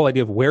the whole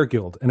idea of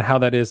Weregild and how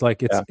that is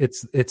like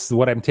it's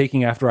what I'm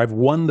taking after I've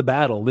won the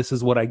battle. This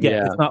is what I get.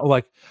 Yeah. It's not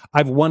like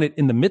I've won it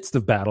in the midst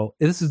of battle.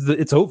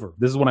 It's over.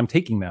 This is what I'm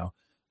taking now.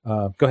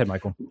 Go ahead,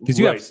 Michael, because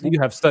you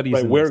have studies.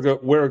 Right.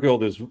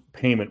 Weregild is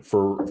payment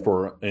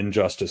for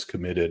injustice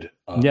committed,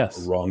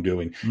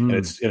 wrongdoing, and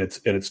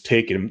it's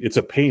taken. It's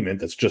a payment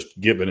that's just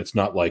given. It's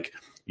not like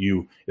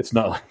It's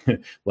not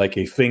like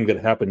a thing that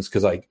happens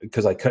because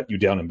I cut you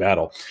down in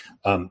battle.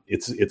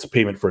 It's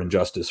payment for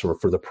injustice, or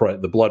for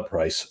the blood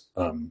price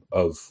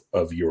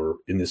of your,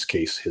 in this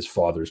case, his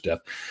father's death.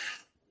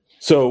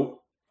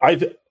 So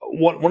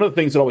one of the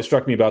things that always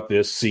struck me about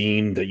this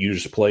scene that you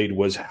just played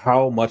was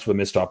how much of a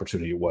missed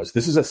opportunity it was.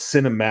 This is a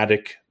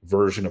cinematic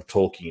version of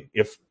Tolkien.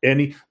 If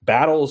any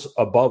battles,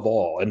 above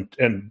all,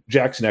 and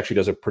Jackson actually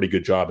does a pretty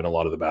good job in a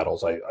lot of the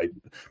battles.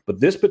 But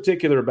this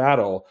particular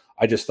battle,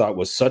 I just thought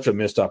was such a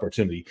missed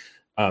opportunity.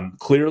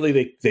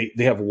 Clearly,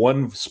 they have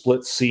one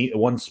split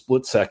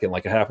second,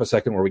 like a half a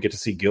second, where we get to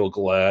see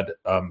Gil-galad,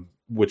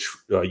 which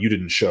you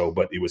didn't show,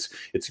 but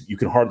it's you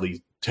can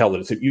hardly tell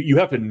that you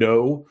have to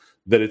know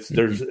that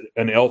there's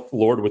an elf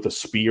lord with a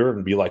spear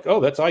and be like, oh,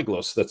 that's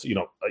Aeglos. That's,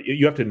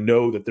 you have to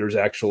know that there's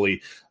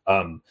actually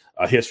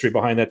a history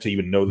behind that to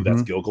even know that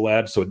that's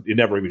Gil-galad. So it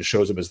never even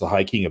shows him as the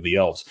High King of the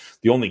elves.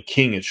 The only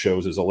king it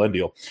shows is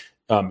Elendil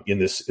in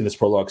this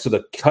prologue. So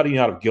the cutting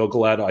out of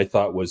Gil-galad, I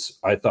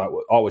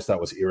always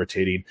thought was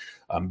irritating.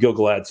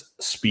 Gil-galad's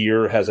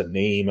spear has a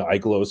name,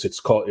 Aeglos.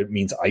 It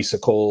means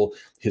icicle.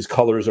 His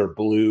colors are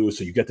blue,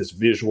 so you get this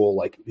visual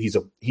like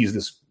he's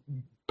this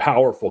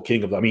powerful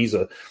king of them. He's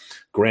a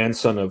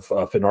grandson of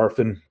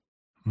Finarfin,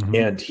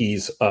 and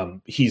he's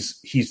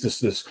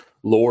this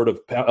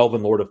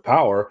elven lord of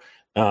power,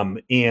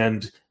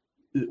 and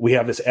we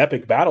have this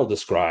epic battle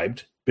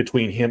described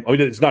between him. I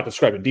mean, it's not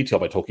described in detail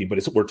by Tolkien,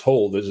 but we're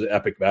told there's an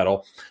epic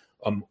battle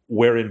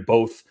wherein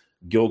both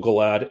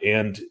Gil-galad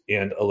and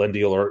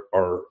Elendil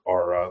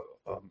are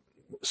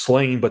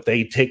slain, but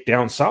they take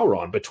down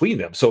Sauron between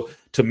them. So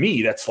to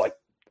me, that's like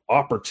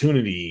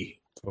opportunity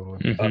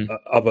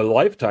of a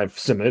lifetime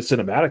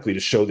cinematically to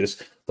show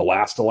this, the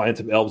last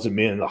alliance of elves and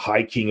men, the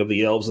High King of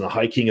the elves and the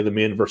High King of the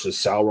men versus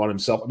Sauron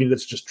himself. I mean,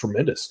 that's just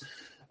tremendous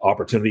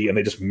opportunity, and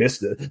they just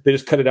missed it. They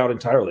just cut it out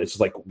entirely. It's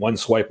just like one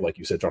swipe, like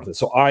you said, Jonathan.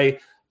 So I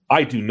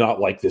do not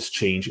like this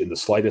change in the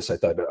slightest. I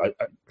thought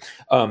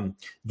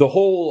the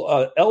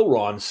whole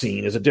Elrond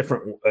scene is a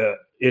different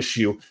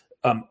issue.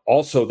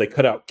 Also, they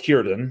cut out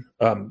Círdan.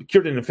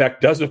 Círdan, in fact,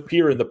 does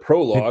appear in the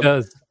prologue. It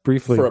does,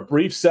 briefly. For a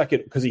brief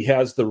second, because he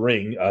has the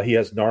ring. He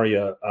has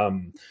Narya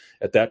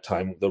at that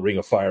time, the Ring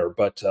of Fire.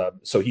 But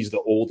so he's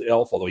the old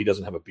elf, although he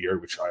doesn't have a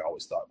beard, which I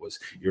always thought was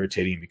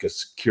irritating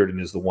because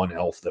Círdan is the one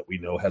elf that we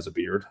know has a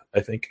beard,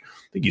 I think.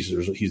 I think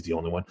he's the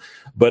only one.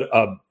 But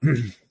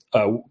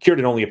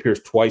Círdan only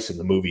appears twice in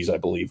the movies, I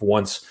believe.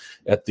 Once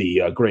at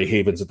the Grey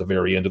Havens at the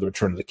very end of the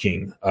Return of the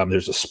King.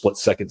 There's a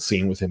split-second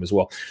scene with him as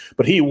well.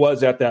 But he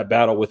was at that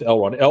battle with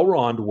Elrond.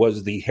 Elrond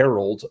was the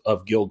herald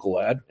of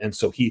Gil-galad, and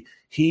so he,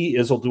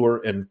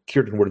 Isildur, and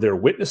Círdan were there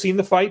witnessing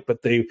the fight, but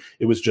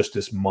it was just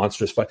this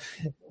monstrous fight.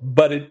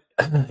 But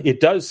it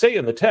does say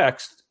in the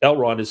text,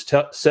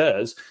 Elrond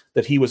says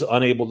that he was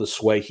unable to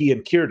sway. He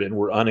and Círdan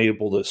were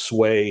unable to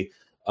sway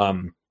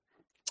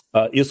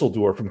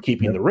Isildur from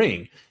keeping the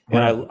ring.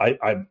 And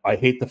I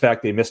hate the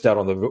fact they missed out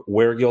on the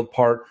Weregild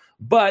part,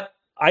 but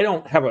I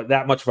don't have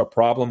that much of a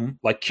problem.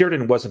 Like,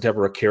 Círdan wasn't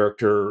ever a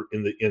character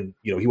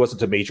he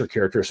wasn't a major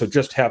character. So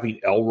just having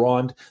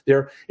Elrond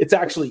there, it's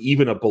actually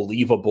even a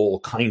believable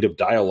kind of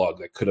dialogue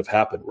that could have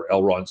happened, where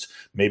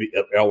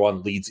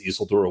Elrond leads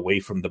Isildur away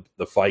from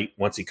the fight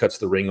once he cuts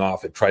the ring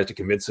off and tries to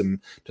convince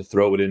him to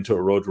throw it into a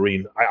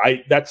Rodarine.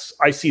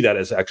 I see that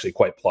as actually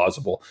quite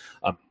plausible.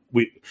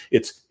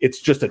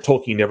 It's just that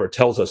Tolkien never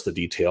tells us the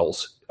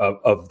details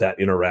of that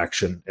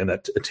interaction and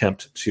that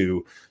attempt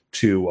to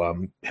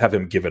have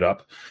him give it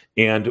up,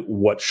 and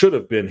what should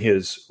have been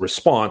his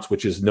response,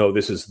 which is, no,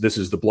 this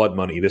is the blood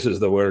money, this is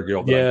the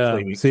Weregild that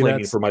I'm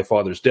claiming for my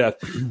father's death.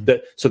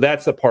 So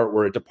that's the part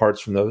where it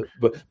departs from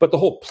but the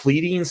whole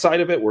pleading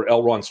side of it, where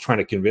Elrond's trying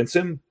to convince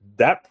him,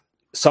 that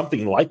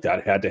something like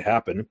that had to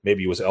happen.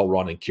 Maybe it was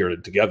Elrond and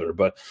Círdan together,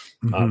 but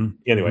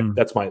anyway,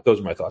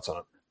 those are my thoughts on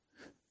it.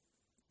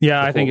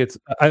 Yeah, I think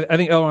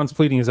Elrond's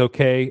pleading is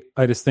okay.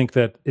 I just think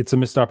that it's a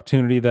missed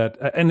opportunity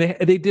and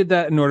they did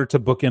that in order to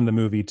bookend the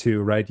movie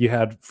too, right? You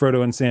had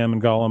Frodo and Sam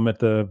and Gollum at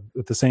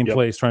the same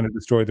place trying to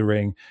destroy the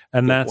ring,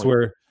 and that's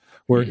where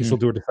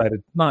Isildur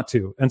decided not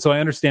to. And so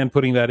I understand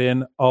putting that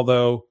in,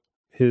 although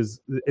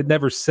it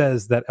never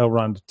says that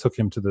Elrond took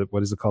him to the,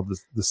 what is it called,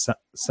 the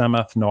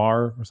Samath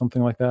Noir or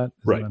something like that,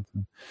 right?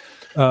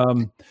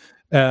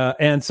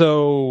 And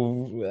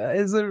so,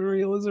 is it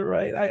real? Is it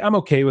right? I'm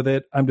okay with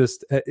it. I'm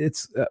just,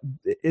 it's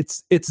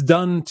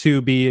done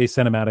to be a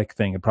cinematic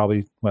thing. It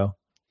probably,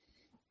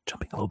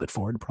 jumping a little bit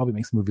forward, it probably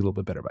makes the movie a little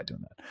bit better by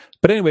doing that.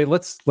 But anyway,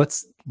 let's.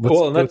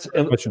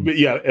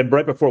 And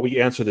right before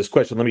we answer this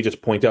question, let me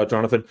just point out,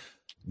 Jonathan,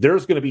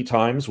 there's going to be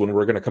times when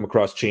we're going to come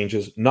across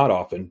changes, not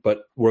often,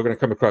 but we're going to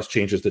come across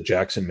changes that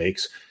Jackson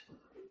makes.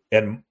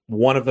 And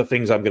one of the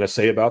things I'm going to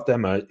say about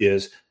them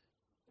is,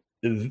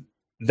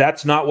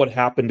 that's not what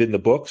happened in the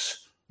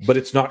books, but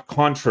it's not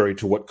contrary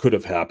to what could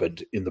have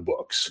happened in the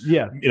books.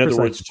 Yeah. In other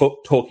words,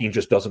 Tolkien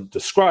just doesn't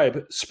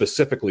describe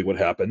specifically what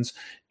happens.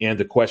 And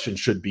the question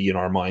should be in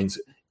our minds,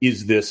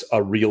 is this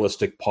a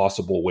realistic,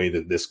 possible way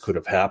that this could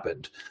have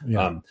happened?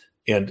 Yeah.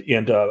 And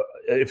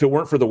if it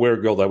weren't for the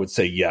Weregild, I would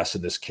say yes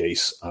in this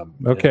case.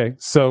 Okay.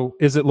 So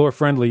is it lore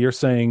friendly? You're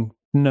saying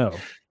no.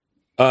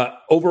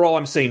 Overall,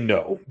 I'm saying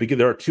no, because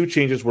there are two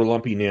changes we're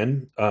lumping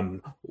in,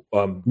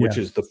 which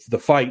is the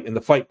fight, and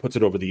the fight puts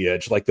it over the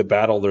edge. Like the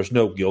battle, there's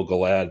no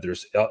Gil-galad.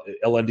 There's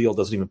Elendil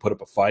doesn't even put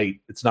up a fight.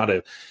 This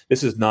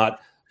is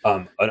not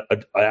an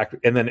act.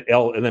 And then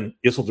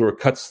Isildur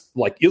cuts,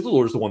 like,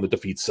 Isildur is the one that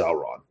defeats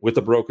Sauron with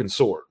a broken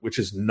sword, which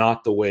is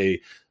not the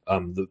way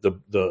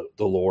the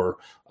lore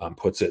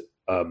puts it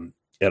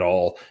at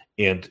all.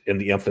 And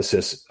the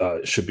emphasis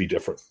should be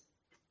different.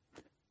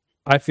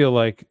 I feel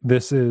like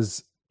this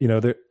is,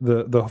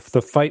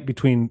 the fight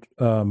between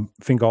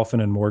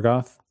Fingolfin and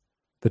Morgoth,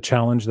 the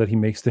challenge that he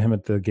makes to him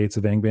at the gates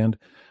of Angband,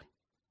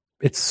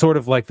 it's sort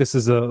of like this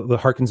is the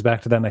harkens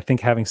back to that. And I think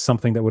having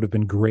something that would have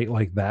been great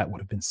like that would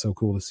have been so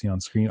cool to see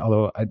on screen.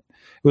 Although it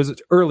was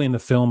early in the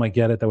film, I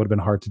get it, that would have been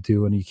hard to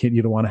do, and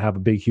you don't want to have a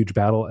big huge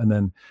battle and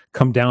then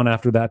come down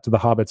after that to the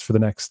hobbits for the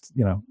next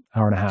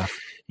hour and a half.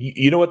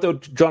 You know what though,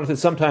 Jonathan?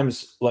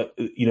 Sometimes, like,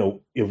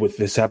 if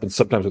this happens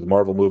sometimes with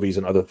Marvel movies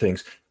and other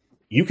things.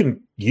 You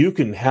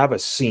can have a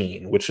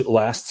scene which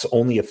lasts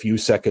only a few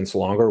seconds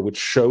longer, which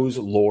shows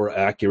lore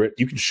accurate.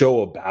 You can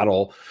show a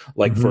battle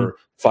for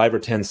 5 or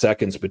 10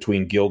 seconds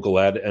between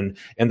Gil-galad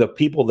and the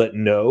people that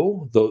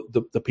know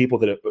the people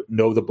that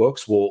know the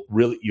books will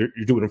really, you're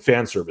doing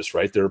fan service,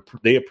 right?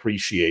 They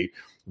appreciate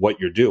what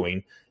you're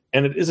doing,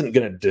 and it isn't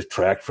going to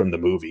detract from the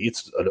movie.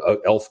 It's an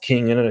elf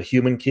king and a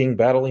human king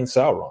battling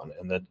Sauron,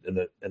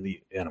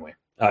 anyway.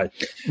 I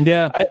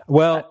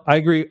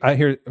agree. I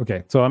hear.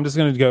 Okay, so I'm just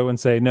going to go and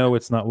say no.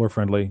 It's not lore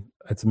friendly.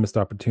 It's a missed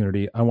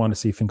opportunity. I want to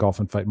see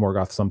Fingolfin fight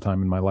Morgoth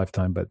sometime in my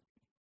lifetime, but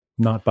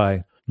not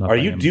by. Do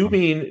you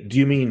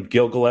mean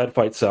Gil-galad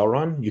fight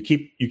Sauron? You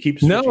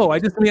keep. No, I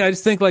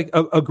just think like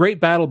a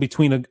great battle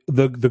between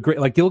the great,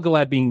 like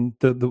Gil-galad being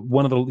the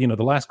one of the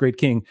the last great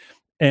king,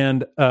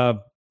 and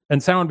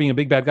Sauron being a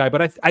big bad guy,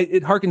 but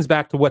it harkens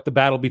back to what the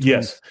battle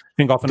between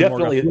Fingolfin and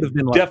Morgoth would have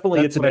been like.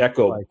 Definitely, it's an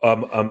echo. Like.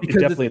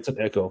 It's an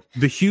echo.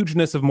 The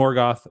hugeness of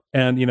Morgoth,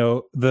 and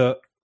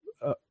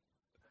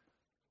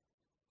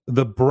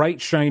the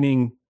bright,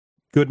 shining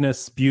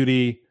goodness,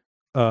 beauty,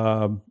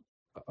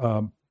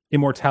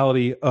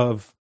 immortality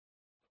of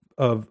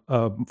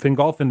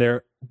Fingolfin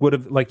there would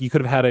have, like, you could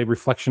have had a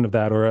reflection of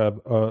that, or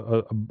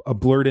a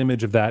blurred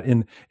image of that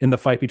in the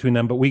fight between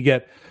them. But we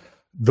get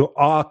the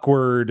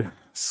awkward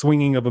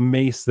swinging of a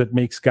mace that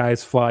makes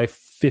guys fly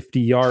 50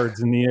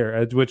 yards in the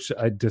air, which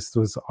I just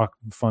was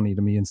funny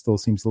to me and still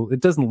seems it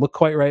doesn't look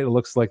quite right. It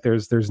looks like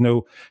there's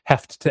no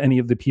heft to any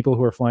of the people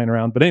who are flying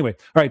around. But anyway,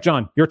 all right,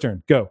 John, your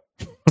turn. Go.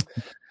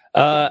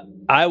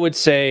 I would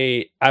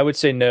say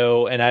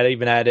no, and I'd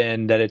even add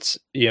in that it's,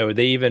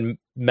 they even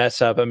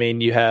mess up. I mean,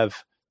 you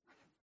have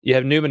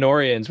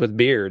Numenorians with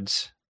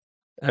beards.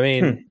 I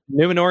mean,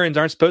 Numenorians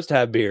aren't supposed to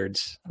have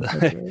beards.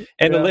 And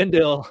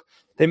Elendil,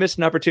 they missed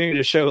an opportunity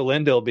to show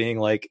Elendil being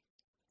like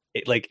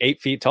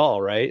 8 feet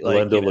tall, right?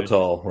 Like, Elendil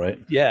tall, right?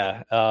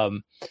 Yeah.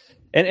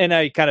 And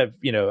I kind of,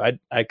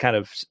 I kind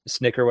of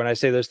snicker when I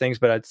say those things,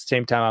 but at the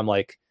same time, I'm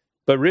like,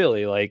 but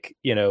really, like,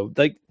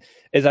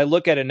 as I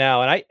look at it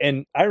now,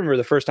 and I remember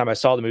the first time I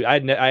saw the movie, I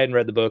hadn't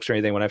read the books or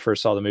anything when I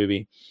first saw the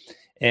movie,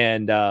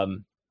 and I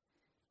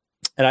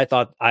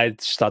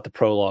just thought the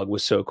prologue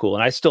was so cool,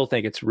 and I still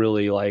think it's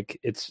really like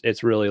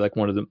it's really like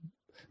one of the,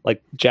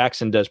 like,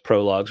 Jackson does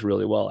prologues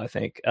really well, I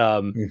think.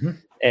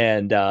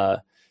 And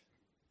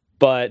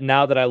but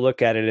now that I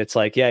look at it, it's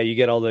like, yeah, you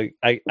get all the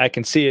I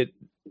can see it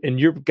in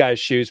your guys'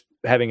 shoes,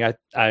 having I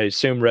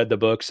assume read the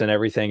books and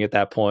everything at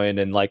that point,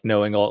 and like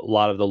knowing a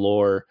lot of the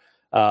lore,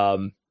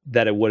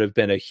 that it would have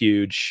been a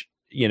huge,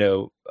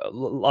 there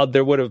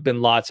would have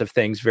been lots of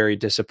things very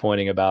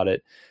disappointing about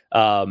it.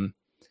 But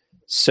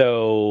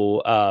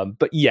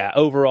yeah,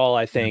 overall,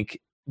 I think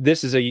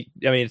this is is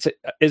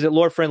it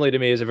lore friendly to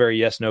me is a very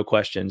yes, no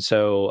question.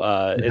 So,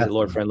 is it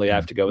lore friendly? I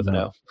have to go with a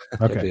no.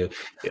 Okay.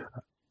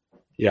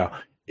 Yeah.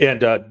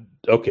 And,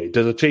 okay.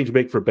 Does a change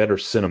make for better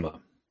cinema?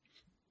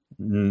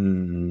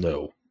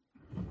 No,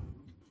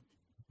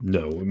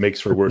 it makes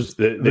for worse.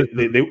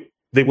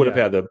 They would have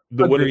had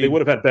they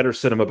would have had better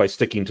cinema by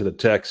sticking to the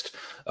text,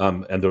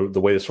 and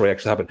the way the story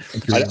actually happened.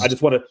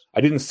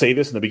 I didn't say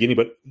this in the beginning,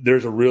 but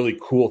there's a really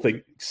cool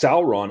thing.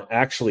 Sauron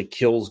actually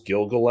kills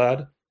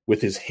Gil-galad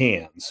with his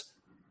hands.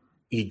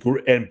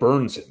 And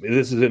burns him.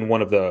 This is in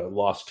one of the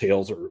lost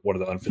tales or one of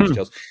the unfinished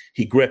tales.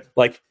 He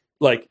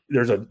like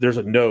there's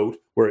a note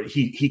where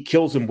he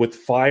kills him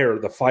with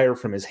the fire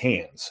from his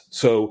hands.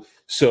 So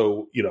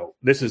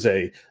this is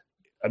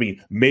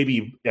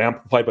maybe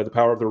amplified by the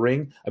power of the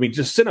ring. I mean,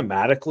 just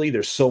cinematically,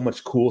 there's so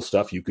much cool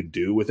stuff you could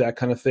do with that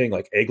kind of thing.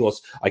 Like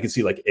Aeglos, I can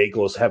see like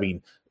Aeglos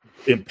having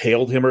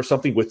impaled him or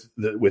something with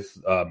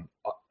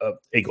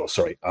Aeglos.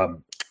 Sorry,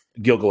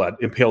 Gil-galad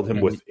impaled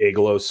him with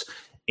Aeglos,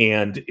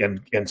 and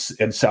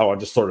Sauron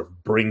just sort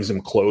of brings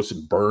him close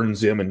and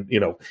burns him, and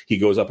he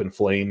goes up in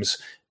flames.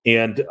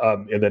 And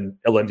then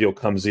Elendil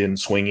comes in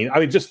swinging.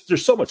 I mean, just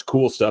there's so much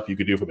cool stuff you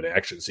could do from an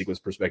action sequence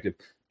perspective.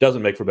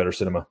 Doesn't make for better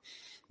cinema.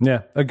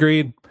 Yeah,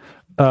 agreed.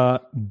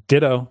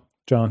 Ditto,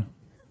 John.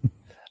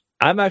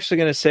 I'm actually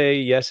going to say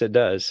yes, it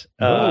does.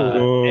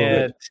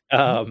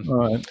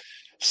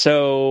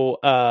 So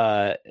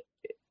I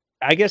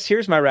guess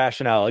here's my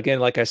rationale. Again,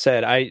 like I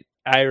said, I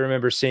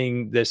remember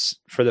seeing this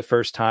for the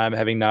first time,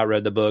 having not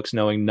read the books,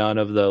 knowing none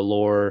of the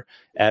lore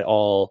at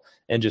all,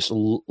 and just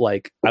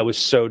like I was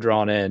so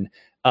drawn in.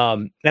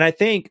 And I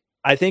think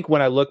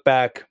when I look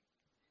back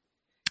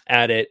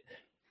at it,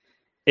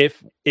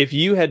 if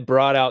you had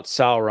trotted out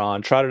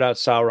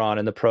Sauron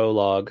in the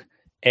prologue,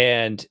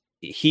 and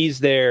he's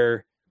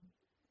there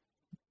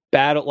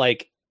battle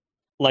like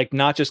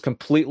not just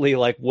completely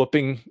like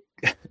whooping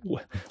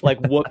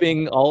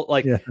all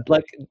like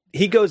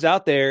he goes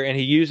out there and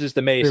he uses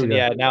the mace, and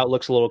now it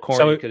looks a little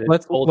corny.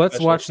 Let's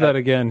watch that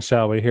again,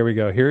 shall we? Here we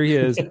go. Here he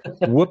is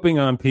whooping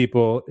on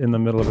people in the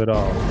middle of it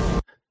all.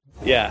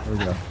 Yeah. Here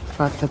we go.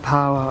 But the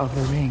power of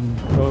the ring.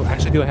 Oh,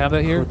 actually, do I have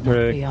that here?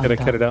 Or did I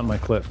cut it out in my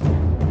clip?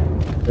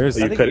 There's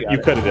you cut it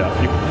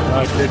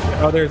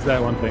out. There's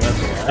that one thing.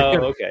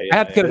 Okay. I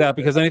have to cut it out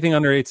because anything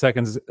under 8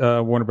 seconds,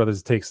 Warner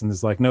Brothers takes and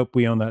is like, nope,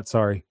 we own that.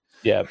 Sorry.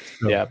 Yeah,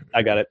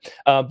 I got it.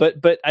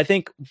 But I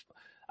think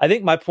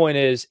my point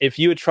is, if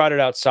you had trotted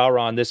out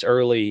Sauron this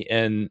early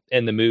in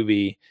the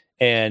movie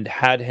and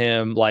had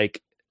him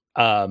like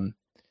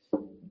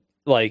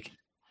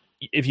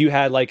if you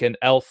had like an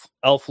elf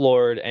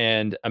lord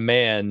and a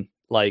man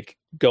like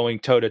going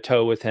toe to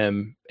toe with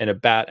him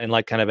in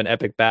like kind of an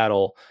epic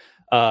battle,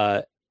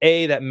 A,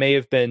 that may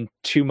have been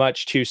too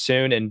much too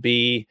soon, and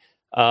B,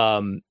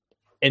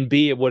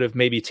 it would have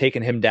maybe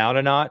taken him down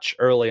a notch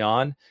early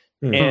on.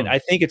 Mm-hmm. And I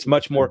think it's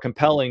much more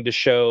compelling to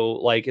show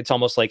like it's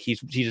almost like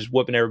he's just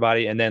whooping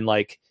everybody, and then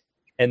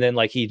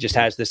he just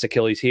has this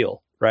Achilles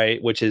heel,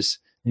 right? Which is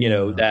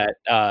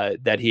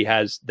that he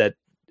has, that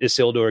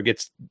Isildur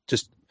gets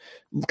just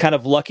kind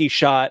of lucky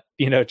shot,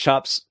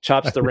 chops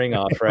the ring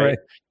off, right?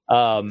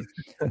 I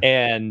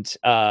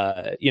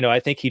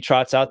think he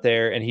trots out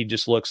there and he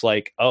just looks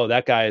like, oh,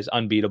 that guy is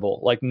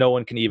unbeatable. Like no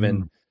one can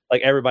even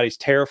like, everybody's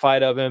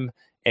terrified of him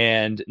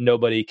and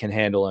nobody can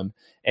handle him.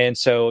 And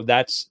so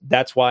that's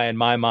why in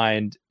my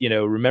mind,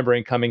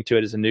 remembering coming to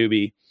it as a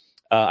newbie,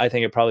 I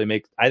think it probably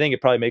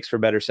makes for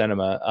better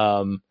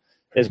cinema.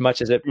 As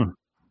much as it,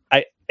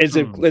 as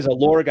a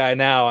lore guy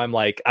now, I'm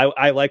like,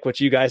 I like what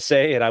you guys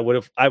say, and I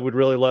would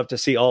really love to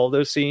see all of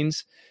those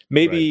scenes.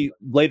 Maybe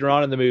later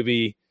on in the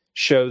movie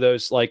show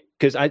those, like,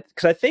 because I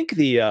think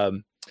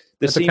the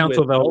the At the scene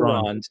Council with of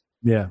Elrond. Elrond.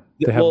 Yeah,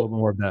 they have a little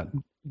more of that.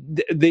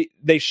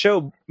 They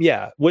show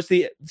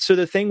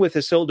the thing with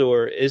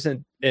Isildur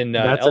isn't in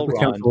That's Elrond. at the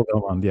Council of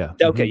Elrond. Yeah.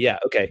 Okay, yeah,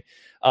 okay.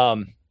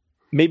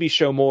 Maybe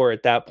show more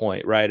at that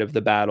point, right, of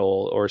the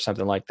battle or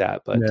something like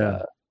that. But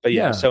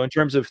yeah. So in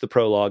terms of the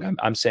prologue,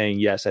 I'm saying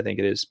yes. I think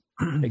it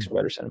makes for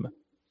better cinema.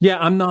 Yeah,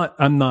 I'm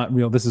not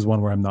real. This is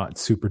one where I'm not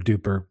super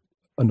duper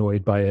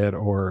annoyed by it,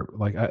 or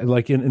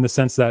like in the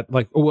sense that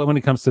when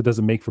it comes to does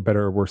it make for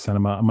better or worse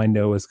cinema, my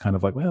no is kind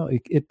of like, well,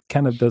 it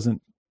kind of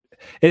doesn't.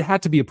 It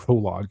had to be a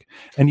prologue,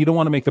 and you don't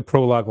want to make the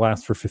prologue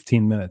last for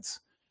 15 minutes.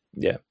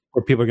 Yeah,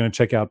 where people are going to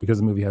check out because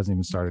the movie hasn't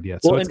even started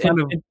yet. Well, so it's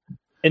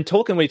and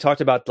Tolkien, when he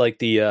talked about like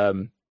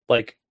the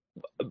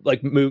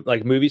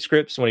movie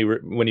scripts,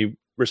 when he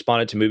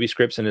responded to movie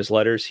scripts in his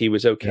letters, he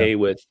was okay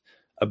with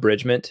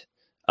abridgment.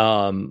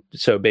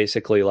 So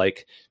basically,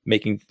 like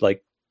making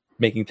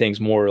things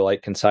more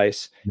like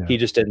concise. Yeah. He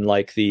just didn't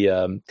like the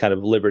kind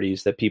of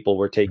liberties that people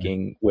were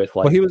taking with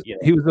like. Well, he was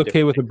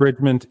okay with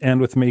abridgment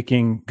and with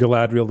making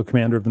Galadriel the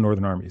commander of the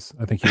Northern Armies.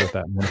 I think he wrote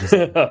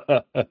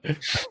that.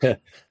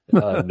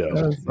 No,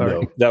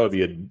 that would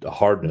be a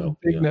hard no.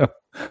 No.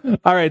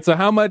 All right. So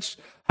how much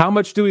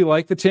do we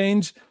like the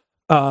change?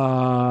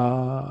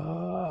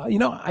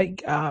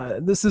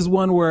 This is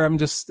one where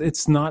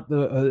it's not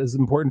as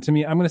important to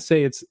me. I'm going to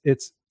say it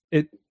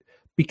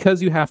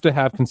because you have to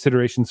have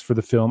considerations for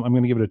the film. I'm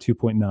going to give it a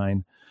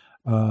 2.9.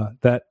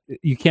 That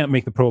you can't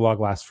make the prologue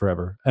last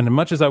forever. And as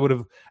much as I would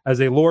have, as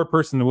a lore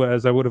person,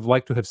 as I would have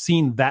liked to have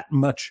seen that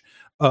much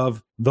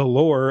of the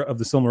lore of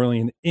the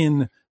Silmarillion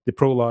in the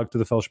prologue to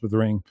the Fellowship of the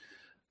Ring,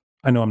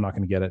 I know I'm not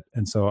going to get it.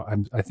 And so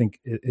I think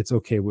it's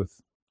okay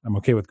I'm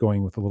okay with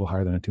going with a little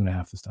higher than a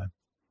 2.5 this time.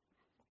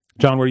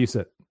 John, where do you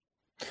sit?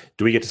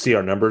 Do we get to see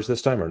our numbers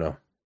this time or no?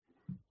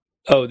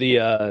 Oh,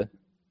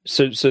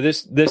 so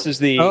this is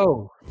the.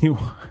 Oh,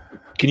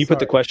 can you put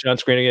the question on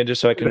screen again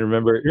just so I can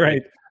remember?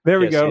 Right. There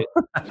we go.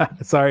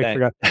 Sorry, I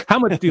forgot. How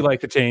much do you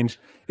like the change?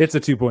 It's a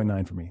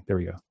 2.9 for me. There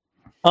we go.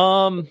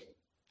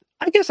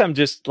 I guess I'm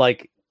just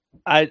like,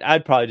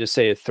 I'd probably just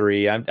say a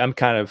 3. I'm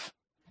kind of,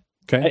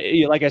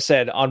 okay. Like I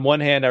said, on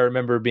one hand, I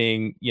remember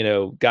being,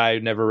 guy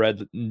who never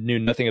knew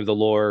nothing of the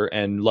lore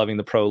and loving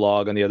the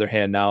prologue. On the other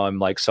hand, now I'm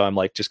like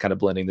just kind of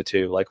blending the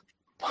two, like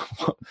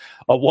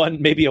a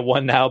 1, maybe a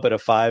 1 now, but a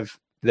 5.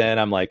 Then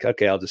I'm like,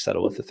 okay, I'll just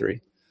settle with the 3.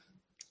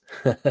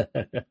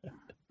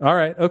 All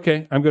right.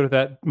 Okay. I'm good with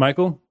that.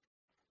 Michael?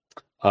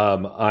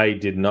 I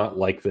did not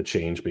like the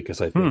change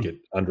because I think it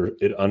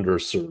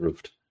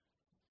underserved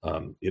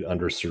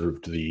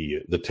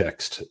the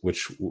text,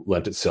 which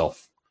lent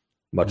itself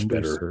much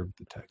better.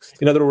 The text.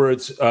 In other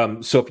words,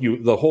 so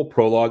if the whole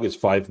prologue is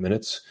 5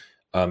 minutes,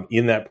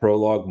 in that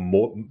prologue,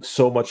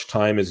 so much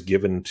time is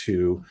given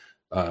to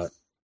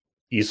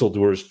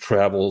Isildur's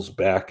travels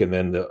back, and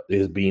then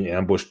is being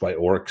ambushed by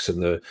orcs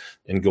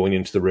and going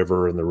into the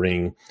river and the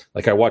ring.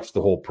 Like I watched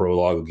the whole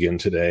prologue again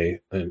today,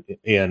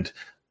 and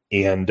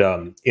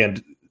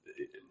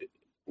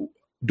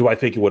do I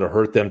think it would have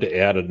hurt them to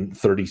add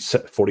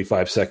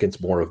 45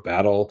 seconds more of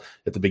battle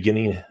at the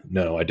beginning?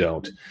 No, I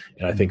don't.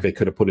 And I think they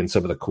could have put in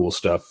some of the cool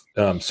stuff.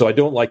 So I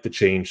don't like the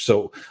change.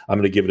 So I'm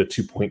going to give it a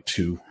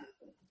 2.2.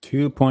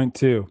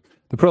 2.2.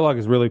 The prologue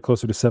is really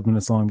closer to 7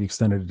 minutes long, the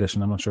extended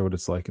edition. I'm not sure what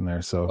it's like in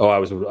there. So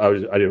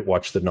I didn't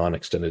watch the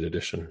non-extended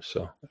edition.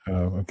 So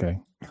okay.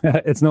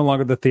 It's no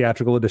longer the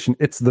theatrical edition.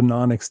 It's the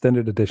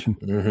non-extended edition.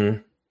 Mm-hmm.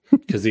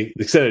 Because the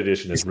extended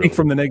edition is really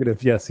from the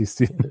negative. Yes,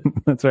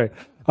 that's right.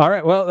 All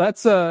right. Well,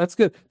 that's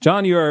good.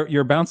 John,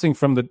 you're bouncing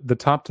from the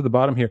top to the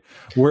bottom here.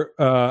 We're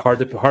hard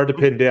to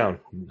pin down.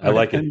 I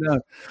like it.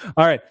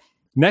 All right.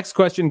 Next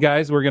question,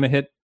 guys, we're going to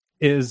hit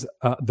is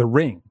the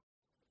ring,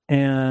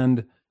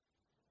 and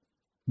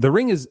the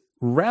ring is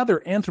rather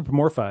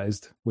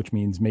anthropomorphized, which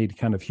means made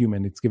kind of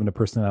human. It's given a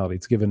personality.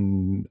 It's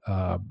given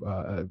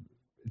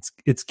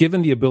it's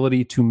given the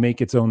ability to make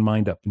its own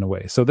mind up in a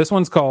way. So this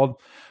one's called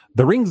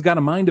The Ring's Got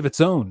a Mind of Its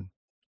Own.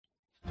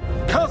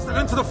 Cast it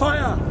into the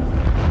fire!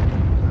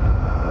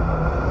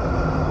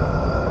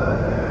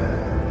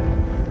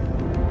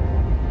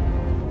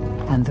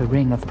 And the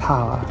Ring of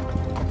Power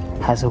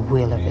has a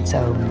will of its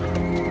own.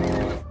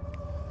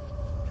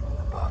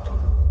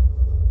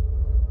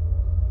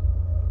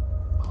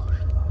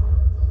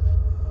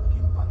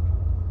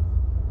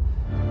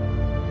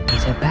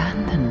 It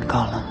abandoned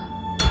Gollum.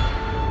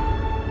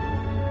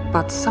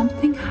 But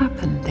something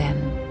happened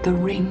then the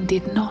ring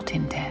did not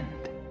intend.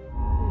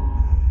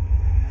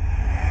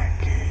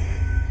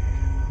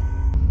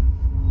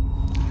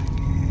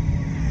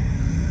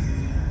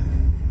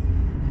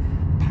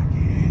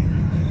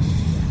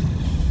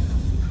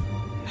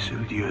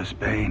 Isildur's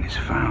bane is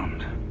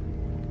found.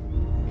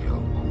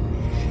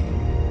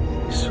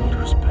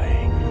 Isildur's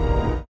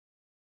bane.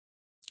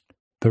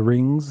 The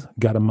ring's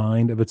got a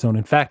mind of its own.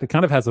 In fact, it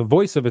kind of has a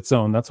voice of its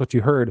own. That's what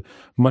you heard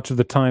much of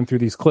the time through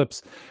these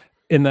clips.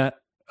 In that,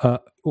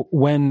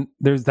 when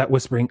there's that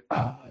whispering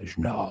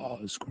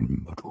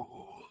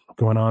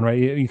going on, right?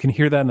 You can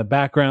hear that in the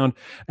background.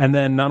 And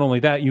then not only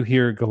that, you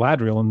hear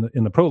Galadriel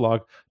in the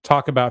prologue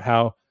talk about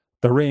how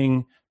the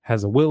ring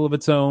has a will of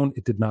its own.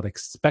 It did not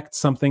expect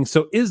something.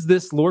 So is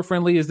this lore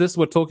friendly? Is this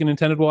what Tolkien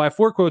intended? Well, I have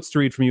 4 quotes to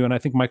read from you, and I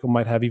think Michael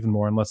might have even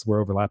more, unless we're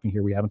overlapping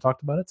here. We haven't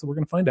talked about it, so we're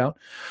going to find out.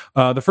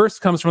 The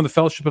first comes from the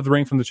Fellowship of the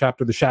Ring, from the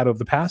chapter The Shadow of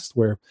the Past,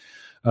 where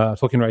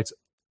Tolkien writes,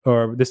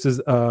 or this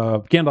is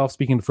Gandalf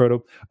speaking to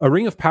Frodo: "A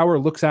ring of power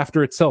looks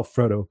after itself,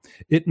 Frodo.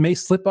 It may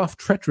slip off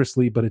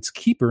treacherously, but its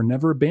keeper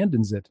never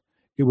abandons it.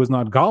 It was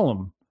not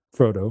Gollum,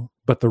 Frodo,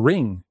 but the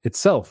ring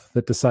itself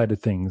that decided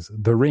things.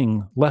 The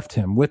ring left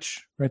him,"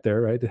 which right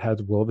there, right? It had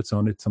a will of its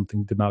own. It's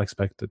something did not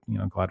expect it.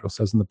 Galadriel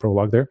says in the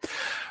prologue there.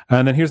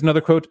 And then here's another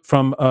quote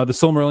from the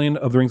Silmarillion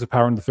of the Rings of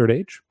Power in the Third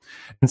Age.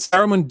 "And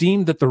Saruman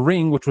deemed that the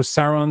ring, which was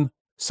Sauron's,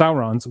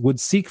 would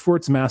seek for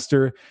its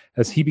master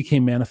as he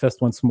became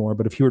manifest once more.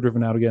 But if he were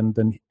driven out again,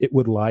 then it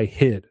would lie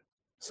hid."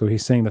 So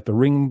he's saying that the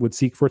ring would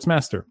seek for its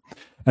master.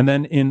 And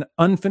then in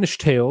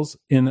Unfinished Tales,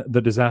 in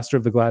The Disaster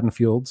of the Gladden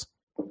Fields,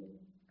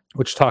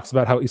 which talks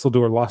about how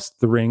Isildur lost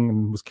the ring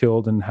and was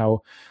killed, and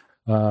how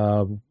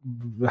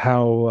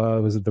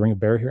was it the Ring of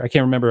Bear here? I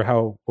can't remember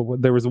how.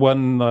 There was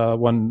one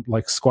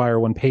like squire,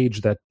 one page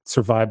that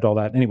survived all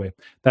that. Anyway,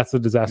 that's the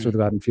Disaster of the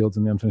Gladden Fields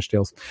in the Unfinished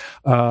Tales.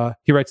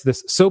 He writes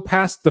this: "So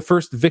passed the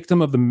first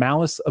victim of the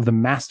malice of the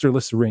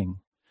masterless ring,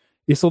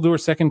 Isildur,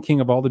 second king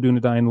of all the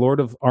Dunedain,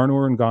 lord of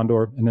Arnor and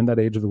Gondor, and in that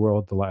age of the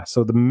world, the last."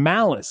 So the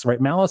malice, right?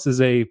 Malice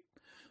is a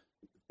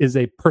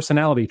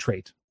personality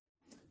trait.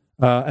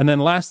 And then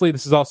lastly,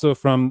 this is also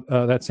from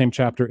that same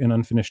chapter in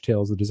Unfinished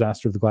Tales, The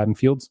Disaster of the Gladden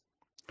Fields.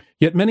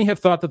 "Yet many have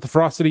thought that the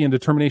ferocity and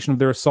determination of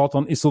their assault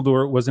on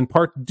Isildur was in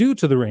part due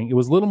to the ring. It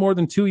was little more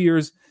than 2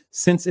 years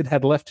since it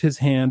had left his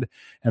hand,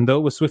 and though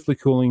it was swiftly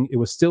cooling, it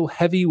was still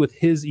heavy with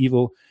his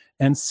evil,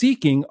 and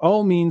seeking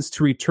all means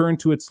to return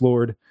to its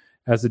lord,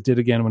 as it did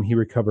again when he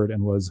recovered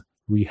and was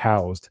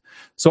rehoused."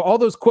 So all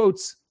those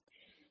quotes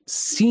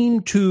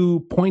seem to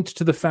point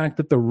to the fact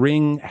that the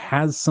ring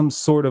has some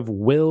sort of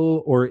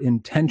will or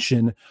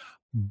intention,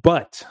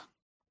 but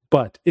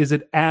is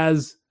it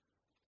as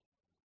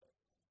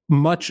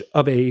much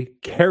of a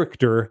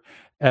character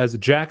as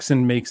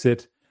Jackson makes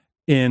it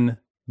in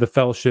the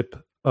Fellowship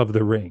of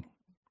the Ring?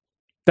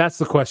 That's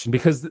the question,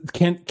 because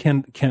can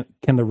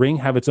the ring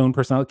have its own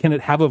personality? Can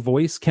it have a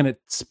voice? Can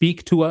it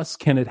speak to us?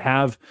 Can it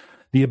have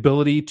the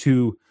ability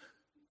to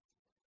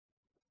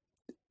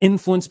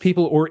influence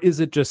people, or is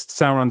it just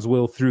Sauron's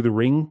will through the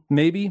ring?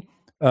 Maybe.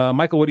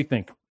 Michael, what do you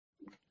think?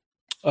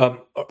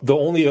 The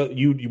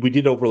only we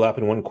did overlap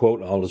in one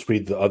quote. I'll just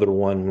read the other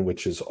one,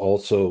 which is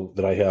also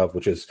that I have,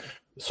 which is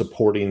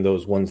supporting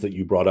those ones that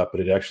you brought up,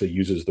 but it actually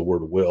uses the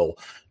word will,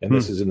 and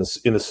this is in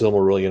the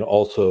Silmarillion,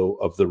 also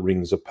of the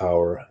Rings of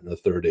Power in the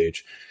Third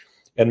Age.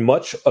 "And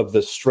much of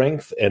the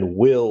strength and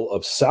will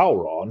of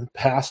Sauron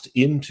passed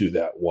into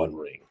that one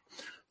ring.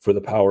 For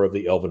the power of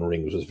the elven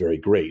rings was very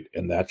great,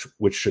 and that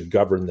which should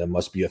govern them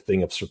must be a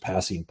thing of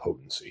surpassing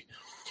potency."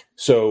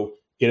 So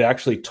it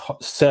actually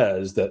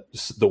says that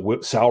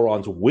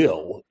Sauron's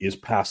will is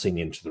passing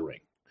into the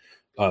ring.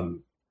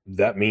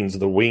 That means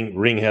the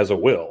ring has a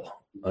will,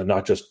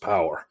 not just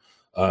power.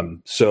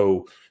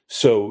 So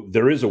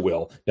there is a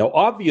will. Now,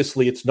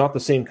 obviously, it's not the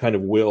same kind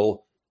of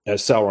will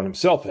as Sauron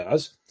himself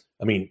has.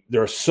 I mean,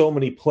 there are so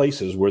many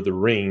places where the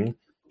ring,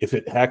 if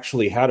it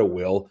actually had a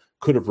will,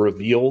 could have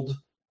revealed.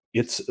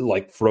 It's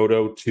like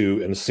Frodo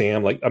and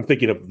Sam. Like, I'm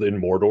thinking of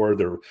in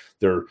Mordor,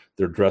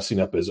 they're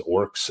dressing up as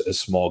orcs, as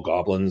small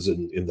goblins,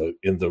 in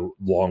the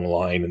long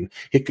line, and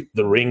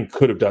the ring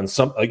could have done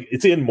something. Like,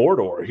 it's in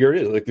Mordor. Here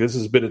it is. Like, this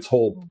has been its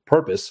whole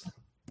purpose.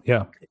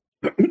 Yeah.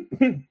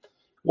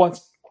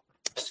 Wants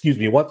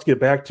to get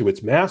back to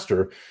its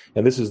master,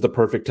 and this is the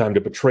perfect time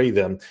to betray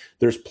them.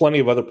 There's plenty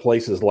of other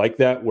places like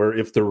that where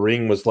if the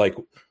ring was like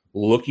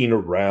looking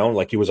around,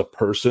 like it was a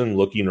person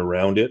looking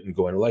around it and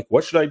going like,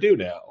 "What should I do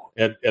now?"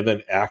 And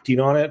then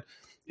acting on it,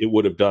 it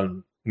would have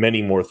done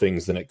many more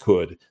things than it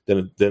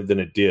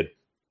did.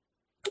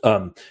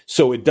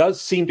 So it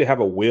does seem to have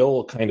a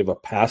will, kind of a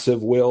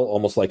passive will,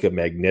 almost like a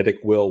magnetic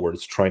will, where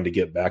it's trying to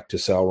get back to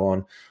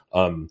Sauron.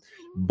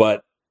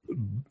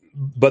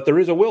 But there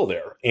is a will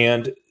there,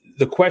 and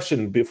the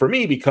question for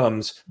me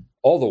becomes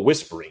all the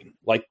whispering.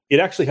 Like,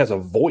 it actually has a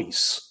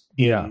voice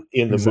in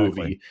the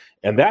movie,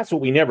 and that's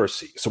what we never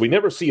see. So we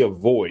never see a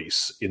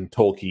voice in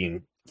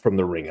Tolkien from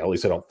the ring. At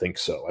least I don't think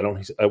so.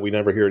 We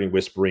never hear any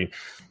whispering.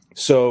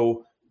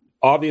 So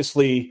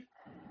obviously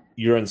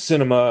you're in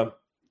cinema.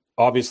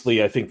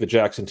 Obviously, I think the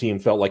Jackson team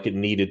felt like it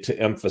needed to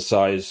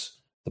emphasize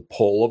the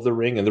pull of the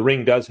ring, and the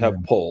ring does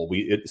have pull.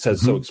 It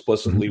says so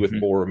explicitly with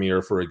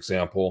Boromir, for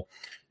example.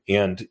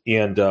 And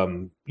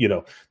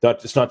that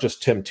it's not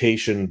just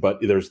temptation, but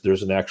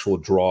there's an actual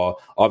draw.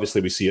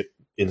 Obviously, we see it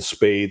in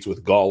spades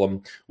with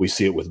Gollum. We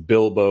see it with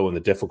Bilbo and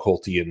the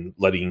difficulty in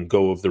letting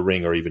go of the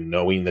ring, or even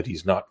knowing that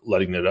he's not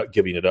letting it up,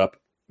 giving it up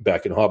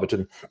back in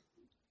Hobbiton.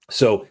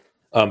 So,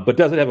 but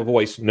does it have a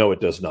voice? No, it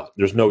does not.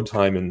 There's no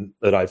time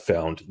that I've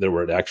found there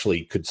where it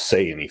actually could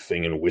say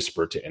anything and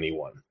whisper to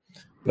anyone.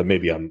 But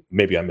maybe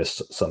I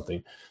missed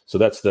something. So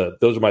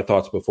those are my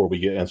thoughts before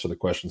we answer the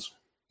questions.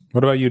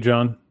 What about you,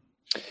 John?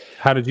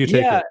 How did you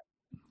take it?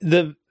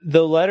 The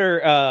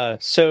letter.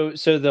 So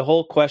the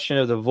whole question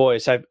of the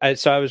voice. I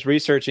was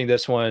researching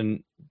this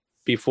one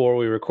before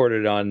we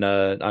recorded on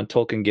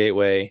Tolkien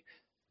Gateway,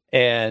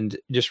 and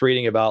just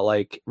reading about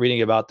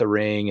the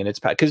ring and its,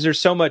 because there's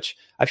so much.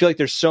 I feel like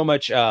there's so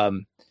much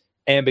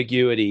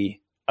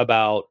ambiguity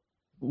about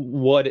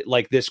what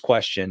this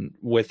question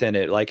within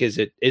it. Like, is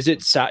it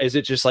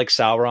just like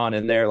Sauron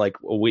in there? Like,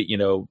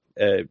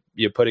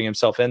 you're putting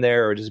himself in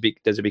there, or does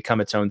it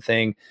become its own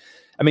thing?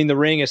 I mean, the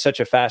ring is such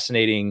a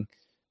fascinating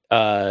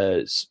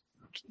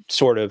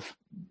sort of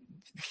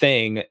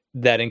thing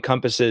that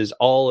encompasses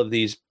all of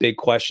these big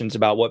questions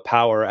about what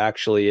power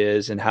actually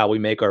is and how we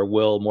make our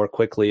will more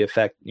quickly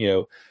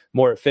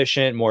more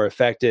efficient, more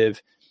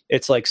effective.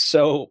 It's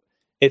so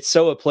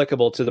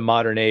applicable to the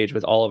modern age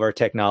with all of our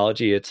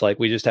technology. It's like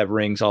we just have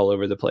rings all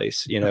over the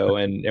place,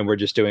 and we're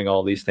just doing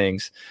all these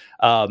things.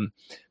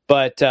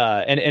 But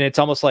it's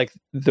almost like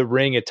the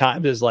ring at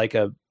times is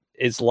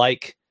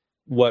like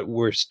what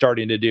we're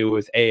starting to do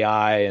with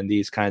AI and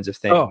these kinds of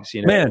things.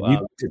 Man,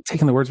 you're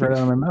taking the words right out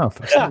of my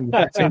mouth. Same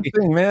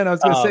thing, man. I was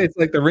going to say, it's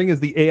like the ring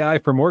is the AI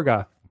for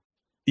Morgoth.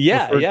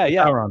 Yeah.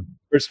 Sauron.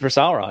 For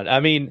Sauron.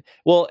 I mean,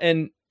 well,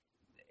 and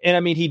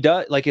I mean, he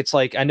does, it's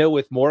like, I know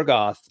with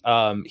Morgoth,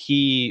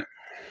 he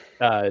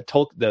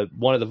told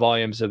one of the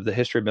volumes of the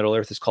History of Middle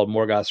Earth is called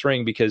Morgoth's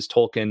Ring, because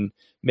Tolkien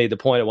made the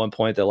point at one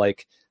point that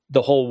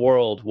the whole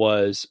world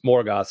was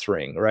Morgoth's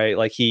ring, right?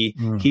 Like he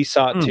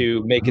sought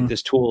to make it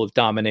this tool of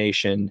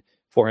domination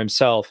for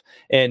himself.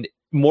 And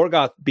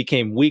Morgoth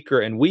became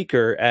weaker and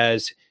weaker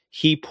as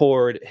he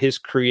poured his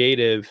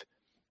creative,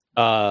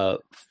 life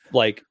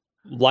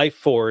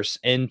force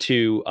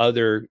into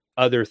other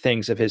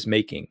things of his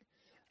making.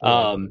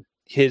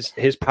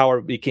 His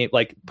power became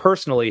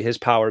personally, his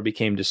power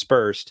became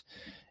dispersed,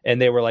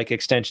 and they were like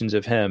extensions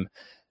of him.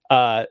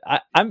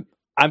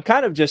 I'm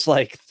kind of just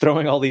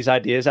throwing all these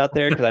ideas out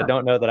there because I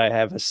don't know that I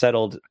have a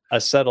settled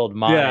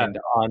mind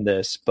on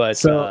this.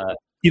 But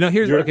you're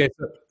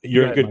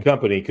in good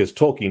company, because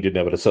Tolkien didn't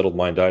have a settled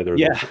mind either.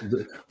 Yeah.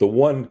 The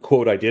one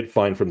quote I did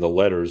find from the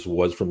letters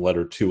was from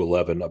letter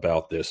 211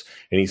 about this,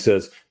 and he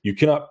says, "You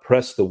cannot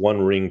press the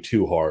One Ring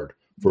too hard,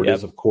 for it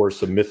is, of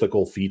course, a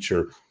mythical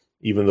feature,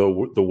 even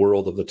though the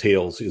world of the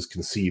tales is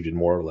conceived in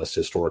more or less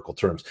historical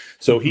terms."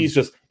 So he's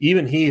just,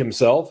 even he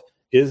himself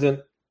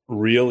isn't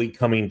really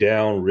coming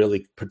down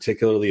really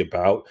particularly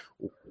about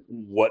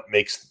what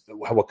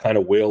kind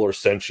of will or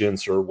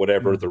sentience or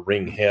whatever the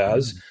ring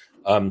has.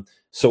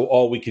 So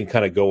all we can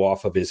kind of go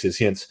off of is his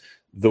hints.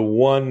 The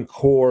one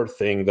core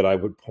thing that I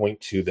would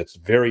point to that's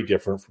very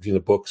different between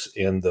the books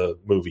and the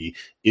movie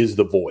is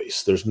the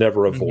voice. There's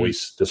never a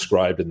voice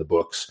described in the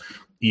books,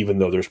 even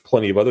though there's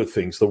plenty of other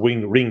things. The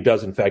ring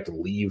does in fact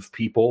leave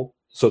people.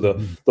 So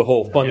the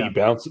whole funny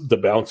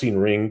bouncing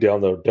ring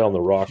down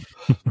the rock.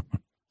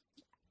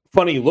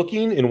 Funny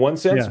looking in one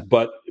sense,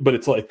 but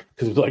it's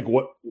because it's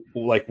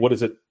what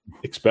is it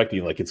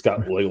expecting? Like, it's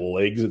got little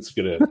legs, it's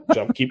gonna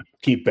jump,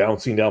 keep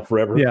bouncing down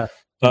forever.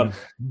 But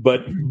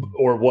it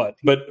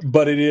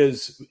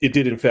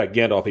did in fact.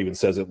 Gandalf even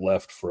says it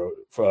left for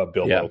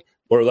Bilbo,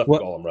 or left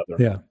Gollum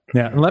rather.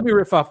 And let me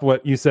riff off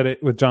what you said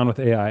with John with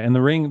AI and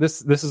the ring.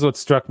 This is what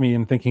struck me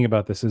in thinking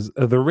about this: is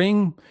the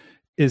ring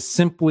is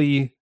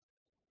simply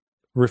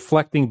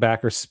reflecting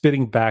back or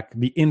spitting back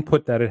the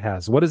input that it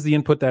has. What is the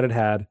input that it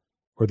had?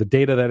 Or the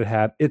data that it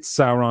had? It's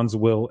Sauron's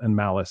will and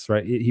malice,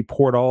 right? He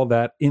poured all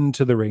that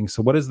into the ring.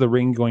 So what is the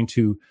ring going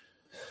to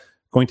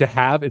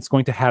have? It's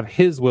going to have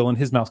his will and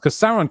his malice, because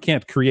Sauron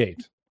can't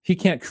create. He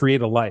can't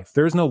create a life.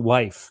 There's no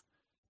life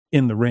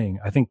in the ring.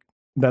 I think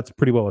that's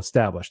pretty well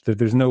established.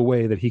 There's no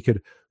way that he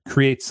could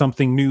create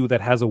something new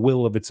that has a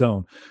will of its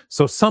own.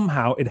 So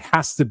somehow it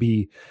has to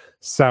be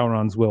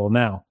Sauron's will.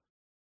 Now,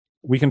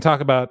 we can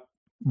talk about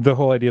the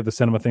whole idea of the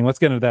cinema thing. Let's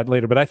get into that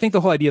later. But I think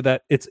the whole idea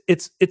that it's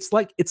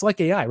like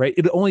AI, right?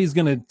 It only is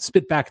going to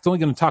spit back. It's only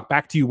going to talk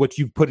back to you what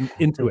you've put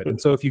into it.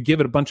 And so if you give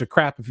it a bunch of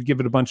crap, if you give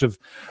it a bunch of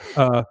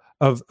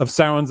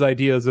Sauron's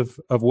ideas of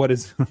what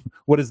is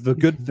the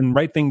good and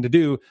right thing to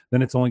do,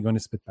 then it's only going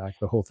to spit back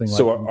the whole thing.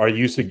 So are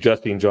you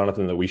suggesting,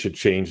 Jonathan, that we should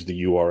change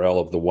the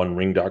URL of the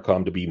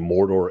OneRing.com to be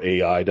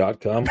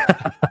MordorAI.com?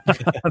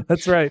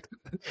 That's right.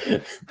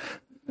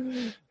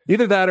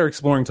 Either that or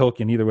exploring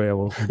Tolkien. Either way, I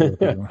will.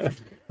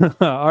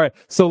 All right.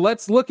 So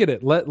let's look at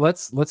it.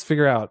 Let's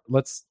figure out.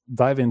 Let's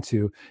dive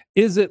into,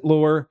 is it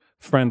lore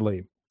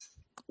friendly?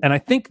 And I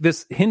think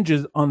this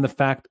hinges on the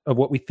fact of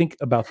what we think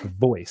about the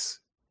voice,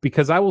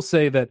 because I will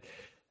say that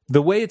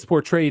the way it's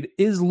portrayed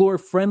is lore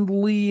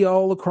friendly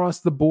all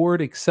across the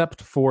board,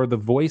 except for the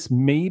voice,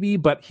 maybe.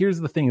 But here's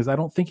the thing: is I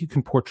don't think you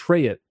can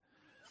portray it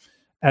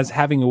as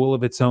having a will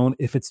of its own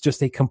if it's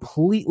just a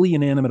completely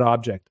inanimate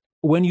object.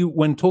 When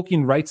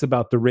Tolkien writes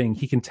about the ring,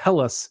 he can tell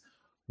us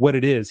what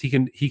it is. He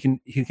can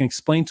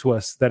explain to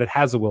us that it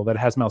has a will, that it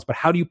has malice. But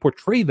how do you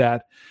portray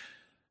that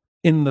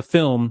in the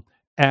film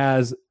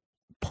as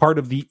part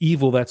of the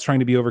evil that's trying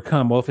to be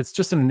overcome? Well, if it's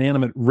just an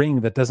inanimate ring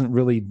that doesn't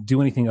really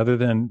do anything other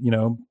than,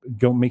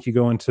 make you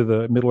go into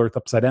the Middle Earth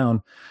upside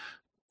down,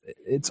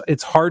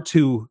 it's hard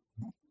to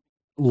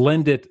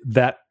lend it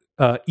that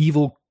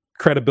evil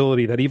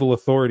credibility, that evil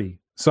authority.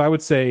 So I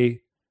would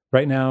say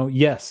right now,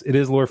 yes, it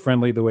is lore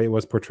friendly the way it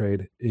was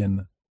portrayed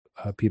in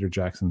Peter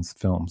Jackson's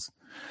films.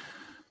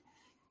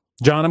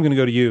 John, I'm going to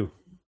go to you.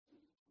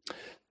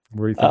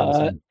 Where do you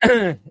think this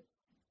one?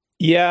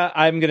 Yeah,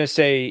 I'm gonna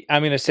say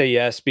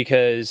yes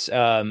because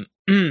I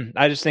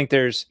just think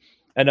there's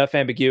enough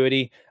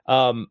ambiguity.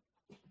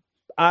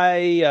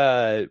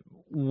 I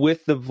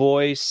with the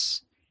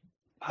voice,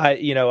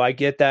 I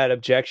get that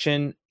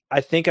objection.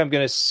 I think I'm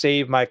gonna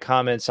save my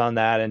comments on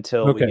that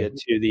until we get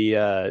to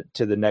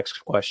the next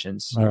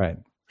questions. All right.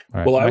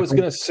 Well, I was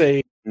going to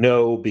say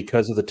no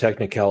because of the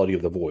technicality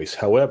of the voice.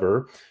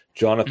 However,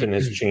 Jonathan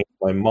has changed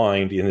my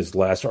mind in his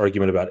last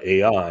argument about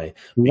AI.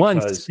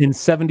 Once in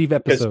 70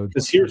 episodes.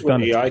 Because here's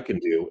what AI can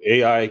do.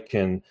 AI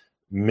can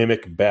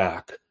mimic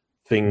back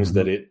things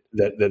that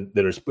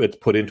it's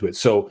put into it.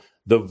 So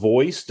the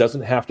voice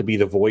doesn't have to be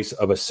the voice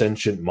of a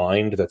sentient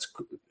mind.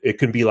 It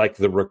can be like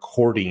the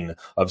recording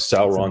of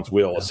Sauron's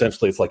will.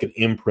 Essentially, it's like an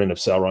imprint of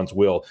Sauron's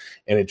will,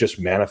 and it just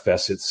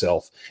manifests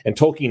itself. And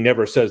Tolkien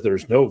never says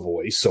there's no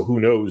voice, so who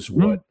knows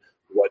what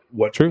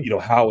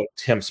how it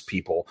tempts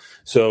people.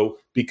 So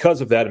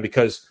because of that, and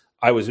because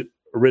I was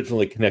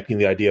originally connecting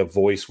the idea of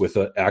voice with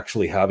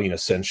actually having a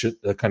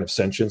kind of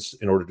sentience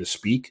in order to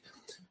speak,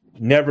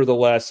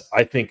 nevertheless,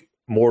 I think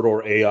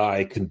Mordor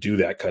AI can do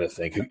that kind of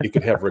thing. It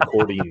can have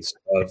recordings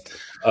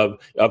of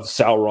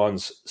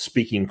Sauron's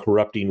speaking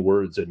corrupting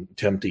words and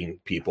tempting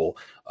people.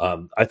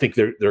 I think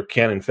there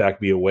can in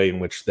fact be a way in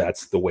which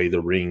that's the way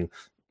the ring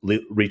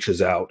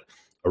reaches out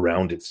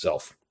around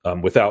itself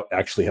without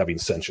actually having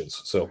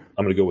sentience. So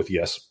I'm going to go with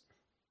yes.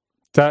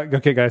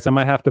 Okay, guys, I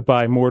might have to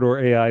buy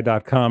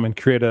MordorAI.com and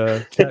create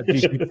a chat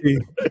GPT.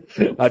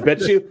 I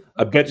bet you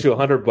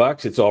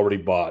 $100 it's already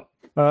bought.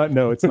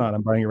 No, it's not.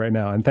 I'm buying it right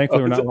now, and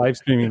thankfully we're not live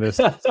streaming this.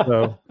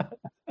 So,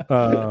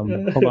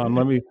 hold on.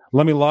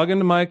 Let me log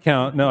into my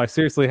account. No, I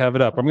seriously have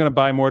it up. I'm going to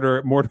buy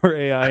Mordor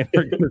AI. And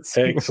we're gonna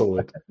see.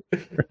 Excellent.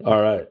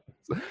 All right.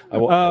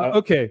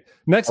 Okay.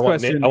 Next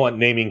question. I want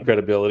naming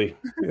credibility.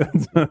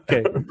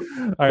 Okay.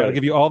 All right. I'll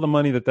give you all the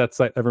money that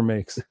site ever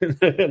makes.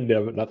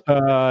 Never.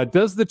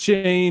 Does the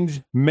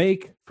change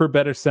make for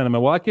better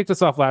cinema? Well, I kicked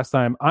us off last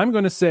time. I'm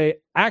going to say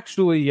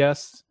actually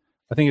yes.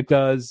 I think it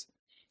does.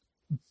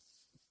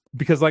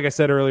 Because, like I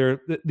said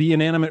earlier, the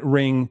inanimate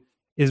ring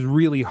is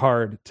really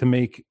hard to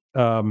make,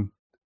 to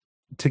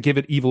give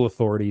it evil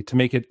authority, to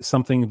make it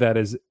something that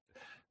is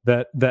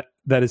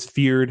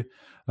feared,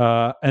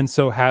 and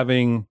so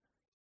having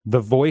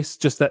the voice,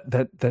 just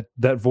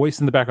that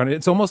voice in the background,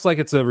 it's almost like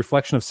it's a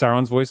reflection of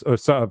Sauron's voice,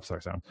 of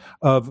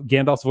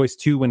Gandalf's voice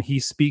too when he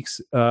speaks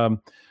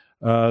the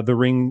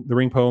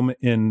ring poem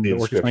in the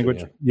Orcish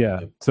language.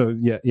 Yeah. So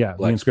the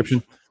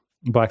inscription,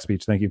 Black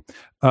speech. Thank you.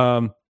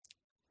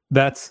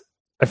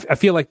 I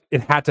feel like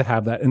it had to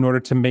have that in order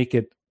to make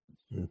it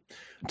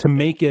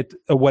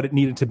what it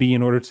needed to be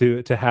in order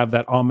to have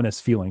that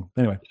ominous feeling.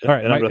 Anyway, all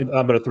right. And I'm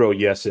going to throw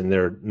yes in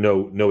there.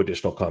 No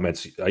additional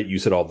comments. You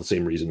said all the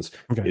same reasons.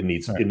 Okay. It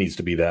needs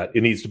to be that.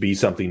 It needs to be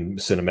something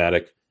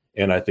cinematic,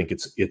 and I think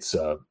it's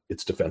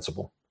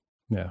defensible.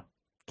 Yeah,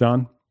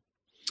 John.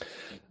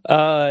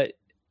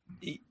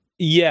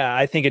 Yeah,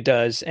 I think it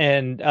does,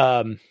 and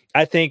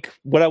I think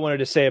what I wanted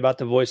to say about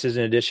the voices,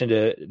 in addition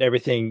to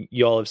everything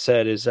you all have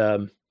said, is.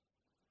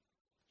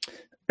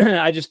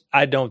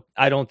 I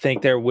don't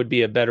think there would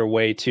be a better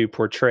way to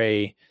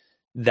portray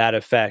that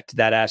effect,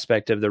 that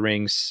aspect of the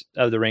rings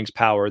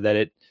power, that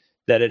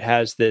it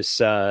has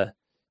this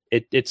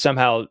it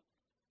somehow.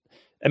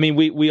 I mean,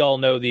 we all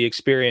know the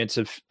experience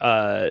of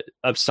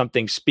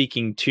something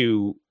speaking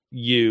to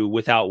you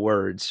without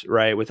words,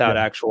 right? Without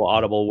actual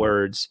audible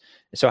words.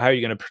 So how are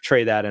you going to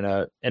portray that in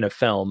a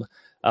film?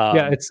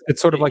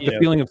 It's sort of like the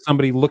feeling of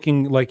somebody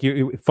looking like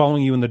you,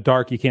 following you in the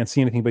dark. You can't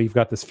see anything, but you've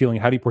got this feeling.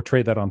 How do you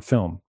portray that on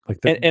film? Like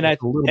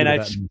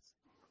I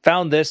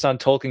found this on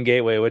Tolkien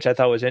Gateway, which I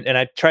thought was and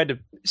I tried to.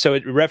 So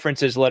it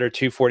references letter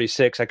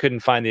 246. I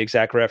couldn't find the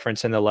exact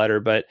reference in the letter,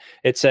 but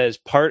it says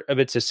part of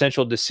its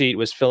essential deceit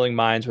was filling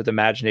minds with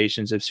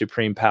imaginations of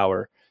supreme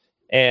power,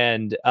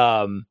 and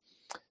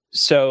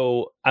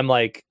so I'm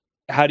like,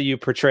 how do you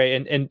portray?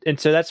 And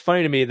so that's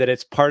funny to me that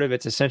it's part of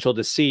its essential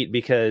deceit,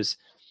 because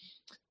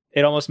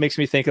it almost makes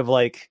me think of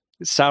like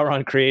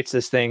Sauron creates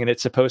this thing and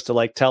it's supposed to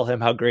like tell him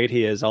how great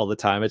he is all the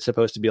time. It's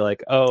supposed to be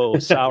like, oh,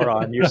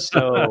 Sauron,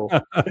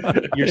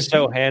 you're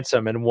so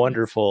handsome and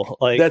wonderful.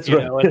 Like, that's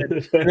right.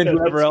 And then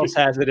whoever else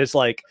has it, it's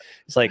like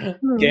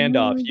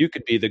Gandalf, you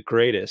could be the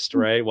greatest,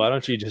 right? Why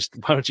don't you just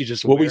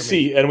well, we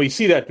see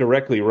that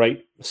directly,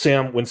 right?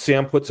 When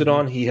Sam puts it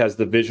on, he has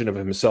the vision of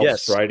himself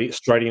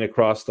striding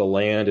across the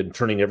land and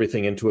turning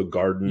everything into a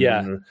garden.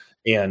 Yeah.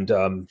 And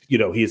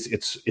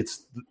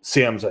it's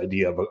Sam's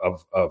idea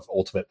of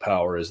ultimate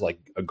power is like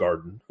a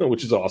garden,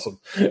 which is awesome.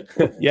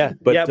 But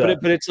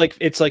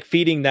it's like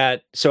feeding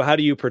that. So how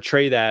do you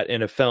portray that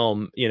in a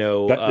film?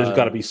 There's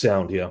got to be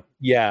sound. And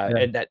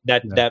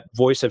that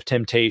voice of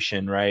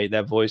temptation, right?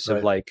 That voice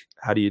of like,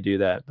 how do you do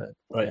that? But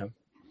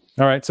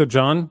All right. So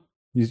John,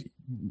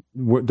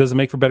 does it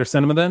make for better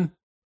cinema then?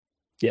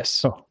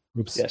 Yes. Oh,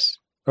 Oops. Yes.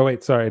 Oh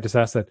wait, sorry, I just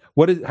asked that.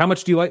 How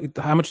much do you like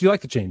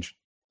the change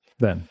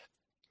then?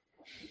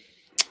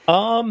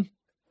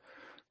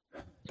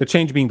 The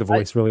change being the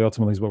voice really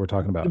ultimately is what we're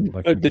talking about.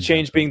 The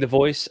change being the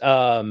voice.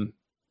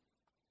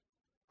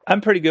 I'm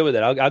pretty good with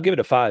it. I'll give it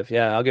a 5.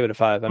 Yeah, I'll give it a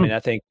 5. I mean, I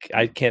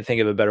can't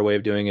think of a better way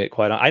of doing it.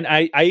 Quite.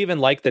 I even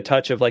like the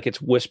touch of like it's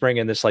whispering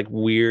in this like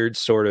weird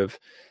sort of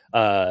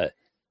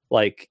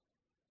like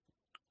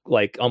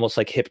almost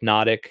like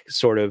hypnotic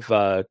sort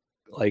of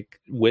like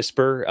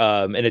whisper,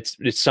 and it's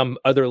some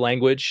other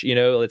language.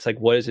 It's like,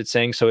 what is it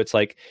saying? So it's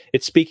like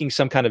it's speaking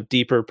some kind of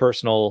deeper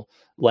personal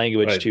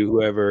language to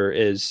whoever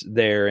is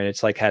there, and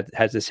it's like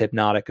has this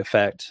hypnotic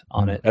effect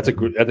on it. That's a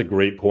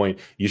great point.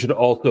 You should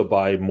also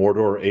buy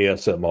Mordor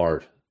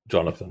ASMR,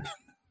 Jonathan.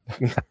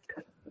 All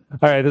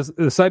right,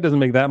 the site doesn't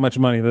make that much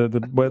money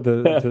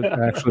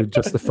to actually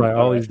justify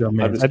all these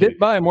domains. I did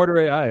buy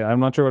Mordor AI. I'm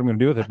not sure what I'm going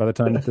to do with it by the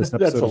time this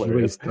episode is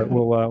released, but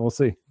we'll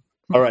see.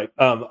 All right,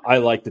 I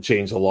like the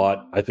change a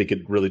lot. I think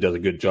it really does a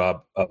good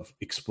job of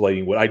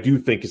explaining what I do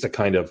think is a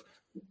kind of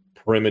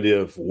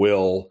primitive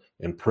will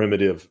and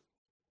primitive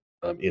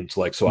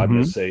intellect. So I'm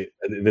going to say,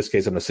 in this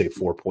case, I'm going to say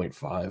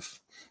 4.5.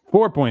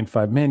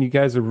 4.5. Man, you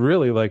guys are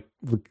really like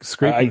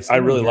scraping. I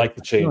really like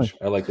the change.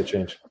 I like the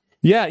change.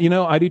 Yeah,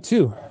 I do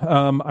too.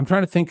 I'm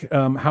trying to think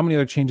how many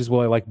other changes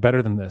will I like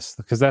better than this,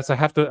 because I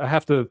have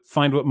to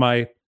find what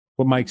my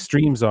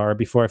extremes are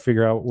before I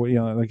figure out what,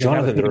 like,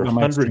 Jonathan, there are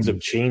hundreds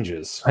of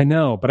changes. I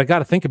know, but I got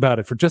to think about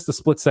it for just a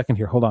split second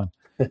here. Hold on.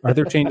 Are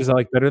there changes I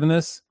like better than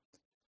this?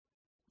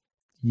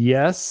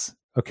 Yes.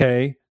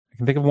 Okay. I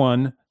can think of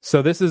one.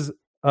 So this is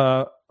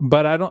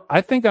but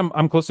I think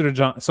I'm closer to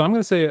John. So I'm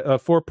going to say a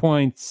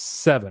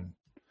 4.7.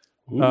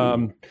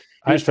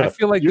 I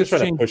feel like you're this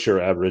trying change, to push your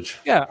average.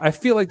 Yeah, I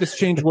feel like this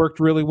change worked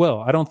really well.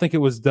 I don't think it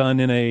was done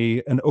in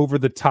an over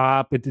the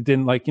top. It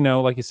didn't like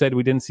you said,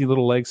 we didn't see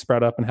little legs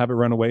sprout up and have it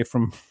run away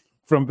from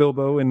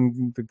Bilbo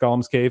in the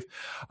Gollum's cave.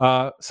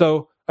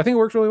 So I think it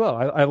worked really well.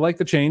 I like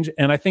the change,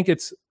 and I think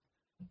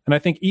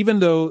even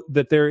though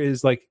that there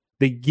is like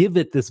they give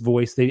it this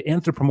voice, they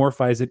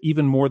anthropomorphize it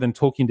even more than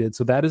Tolkien did.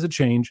 So that is a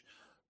change,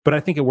 but I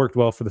think it worked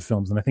well for the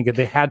films, and I think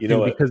they had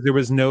to because there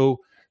was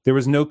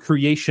no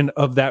creation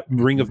of that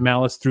ring of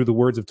malice through the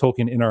words of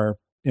Tolkien in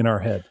our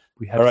head.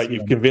 All right,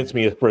 you've convinced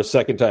me for a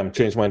second time.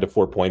 Changed mine to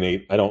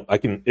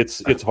 4.8.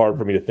 It's hard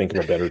for me to think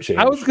of a better change.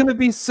 I was going to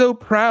be so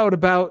proud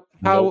about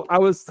how I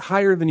was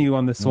higher than you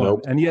on this one,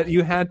 and yet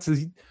you had to.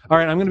 All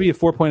right, I'm going to be a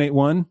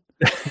 4.81.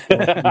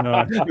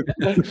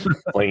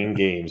 Playing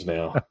games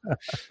now.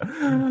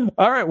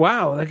 All right,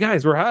 wow,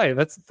 guys, we're high.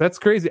 That's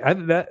crazy.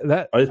 I'm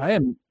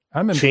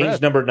impressed.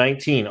 Change number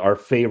 19, our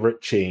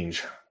favorite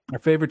change. Our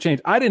favorite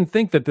change. I didn't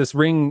think that this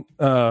ring,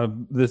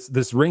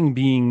 this ring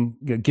being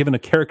given a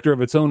character of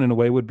its own in a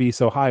way would be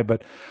so high,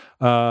 but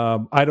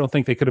I don't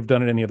think they could have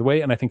done it any other way,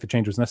 and I think the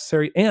change was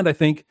necessary, and I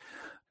think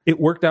it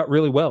worked out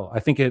really well. I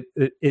think it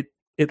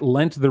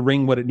lent the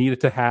ring what it needed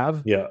to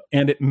have,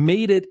 and it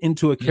made it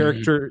into a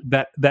character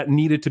that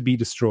needed to be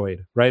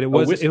destroyed. Right? It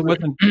wasn't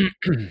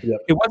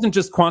it wasn't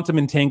just quantum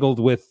entangled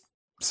with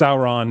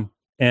Sauron,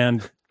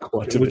 and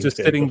it was just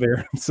sitting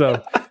there.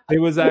 So it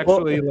was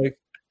actually like,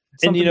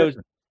 and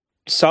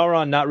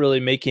Sauron not really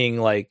making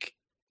like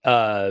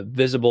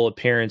visible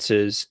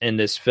appearances in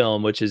this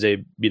film, which is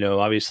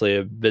obviously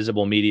a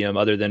visible medium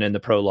other than in the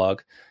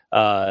prologue.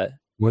 What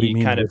do you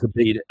mean? Kind of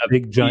need a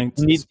big giant.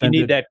 You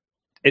need that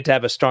it to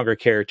have a stronger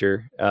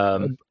character.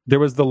 There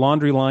was the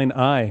laundry line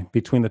eye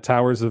between the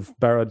towers of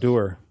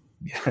Barad-dûr.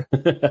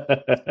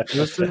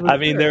 I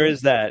mean, there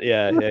is that.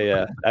 Yeah.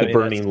 The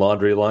burning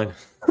laundry line.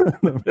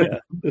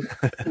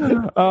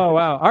 Oh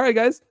wow! All right,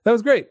 guys, that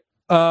was great.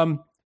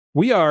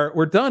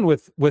 We're done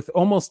with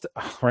almost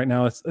right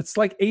now. It's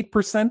like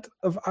 8%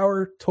 of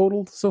our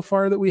total so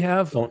far that we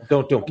have.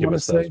 Don't give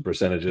us those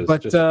percentages.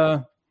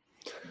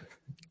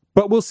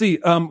 But we'll see.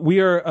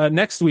 We are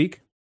next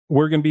week.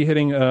 We're going to be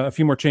hitting a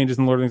few more changes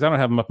in Lord of the Rings. I don't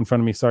have them up in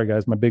front of me. Sorry,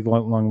 guys. My big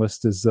long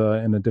list is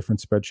in a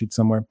different spreadsheet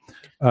somewhere.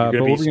 You're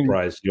going to be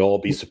surprised. You'll all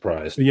be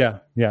surprised.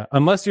 Yeah.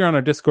 Unless you're on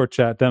our Discord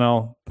chat, then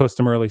I'll post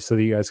them early so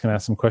that you guys can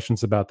ask some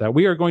questions about that.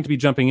 We are going to be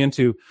jumping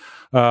into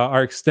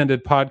our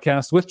extended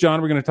podcast with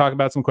John. We're going to talk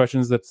about some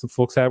questions that some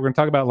folks have. We're going to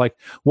talk about like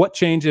what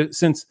changes,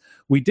 since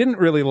we didn't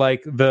really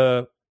like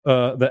the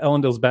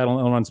Elendil's battle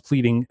and Elrond's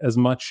pleading as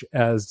much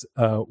as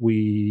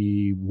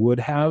we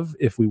would have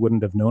if we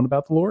wouldn't have known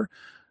about the lore.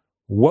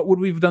 What would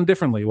we have done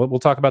differently? We'll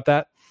talk about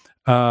that.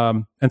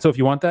 And so if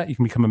you want that, you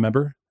can become a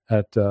member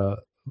at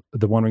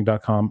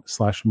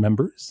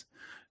theonering.com/members.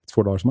 It's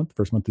 $4 a month. The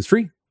first month is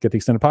free. Get the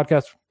extended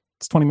podcast.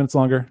 It's 20 minutes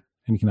longer,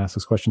 and you can ask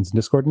us questions in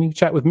Discord, and you can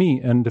chat with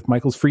me. And if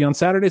Michael's free on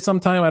Saturday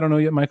sometime, I don't know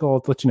yet, Michael,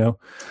 I'll let you know.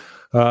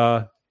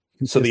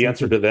 So the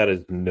answer to that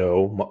is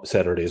no.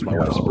 Saturday is my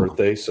wife's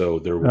birthday, so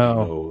there will be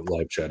no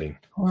live chatting,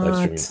 live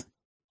streaming.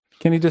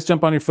 Can you just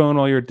jump on your phone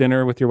while you're at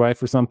dinner with your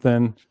wife or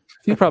something?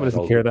 He probably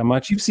doesn't care that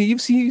much. You see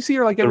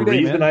her like every day. The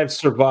reason I've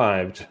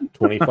survived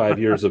 25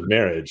 years of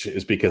marriage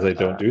is because I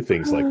don't do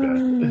things like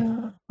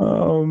that.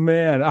 Oh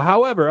man.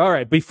 However, all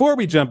right. Before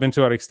we jump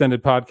into our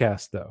extended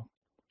podcast, though,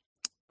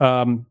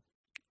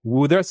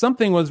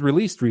 something was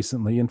released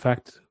recently. In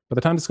fact, by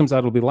the time this comes out,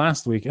 it'll be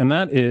last week, and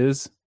that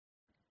is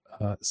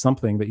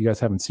something that you guys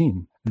haven't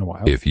seen in a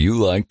while. If you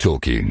like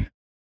Tolkien.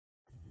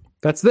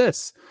 That's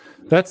this.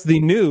 That's the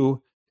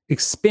new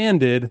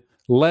expanded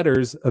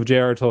letters of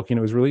J.R.R. Tolkien.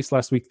 It was released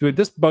last week.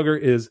 This bugger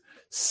is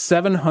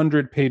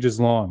 700 pages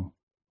long.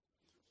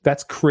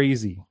 That's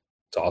crazy.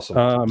 It's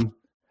awesome.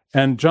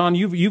 And John,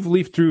 you've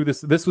leafed through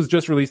this. This was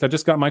just released. I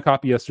just got my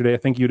copy yesterday. I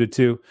think you did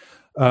too.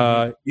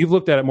 You've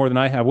looked at it more than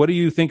I have. What do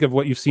you think of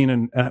what you've seen?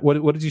 And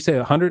what did you say?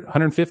 100,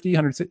 150,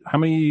 100? How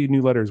many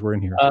new letters were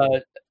in here?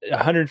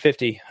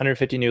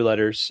 150 new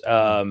letters.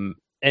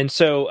 And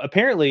so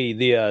apparently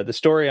the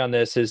story on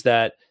this is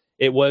that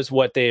it was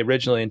what they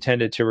originally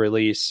intended to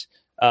release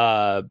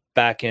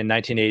back in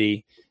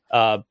 1980,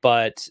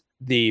 but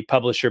the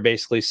publisher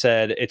basically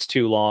said it's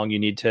too long. You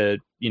need to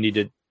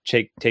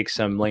take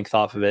some length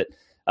off of it.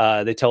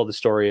 They tell the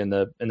story in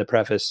the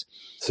preface.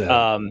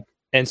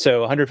 And so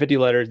 150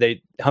 letters.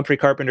 Humphrey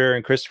Carpenter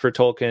and Christopher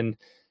Tolkien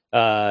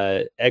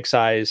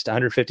excised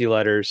 150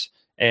 letters,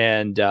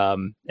 and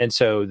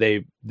so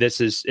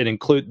this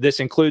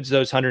includes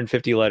those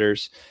 150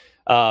 letters.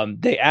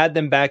 They add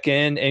them back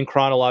in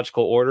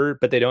chronological order,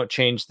 but they don't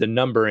change the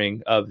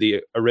numbering of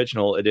the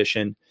original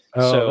edition.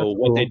 So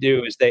what cool. They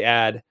do is they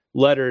add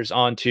letters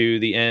onto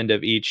the end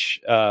of each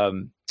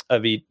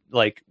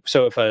like,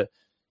 so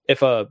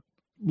if a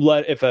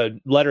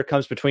letter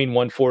comes between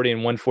 140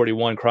 and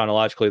 141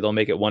 chronologically, they'll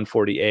make it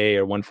 140A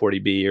or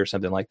 140B or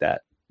something like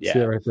that. Yeah, see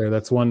that right there.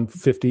 That's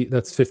 150.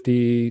 That's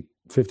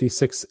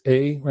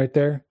 56A right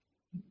there.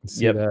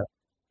 See that?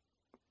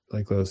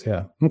 Like those,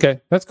 yeah.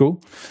 Okay, that's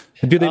cool.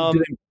 Do they?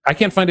 I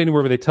can't find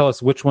anywhere where they tell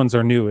us which ones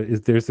are new.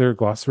 Is there a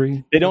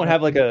glossary? They don't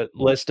have like a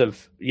list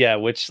of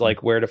which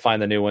like where to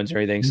find the new ones or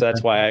anything. So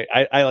that's why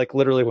I like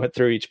literally went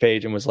through each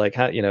page and was like,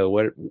 how,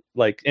 what,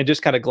 like, and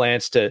just kind of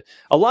glanced to.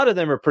 A lot of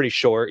them are pretty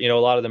short. A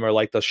lot of them are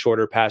like the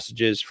shorter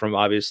passages from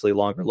obviously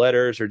longer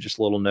letters or just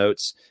little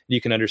notes.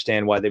 You can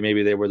understand why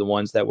they were the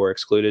ones that were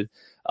excluded.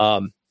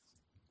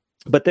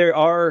 But there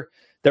are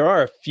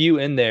a few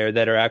in there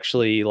that are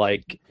actually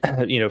like,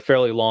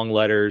 fairly long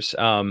letters.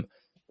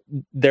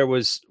 There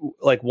was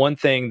like one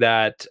thing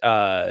that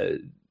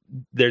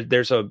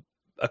there's a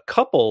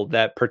couple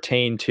that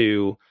pertain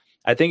to,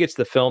 I think it's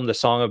the film The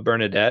Song of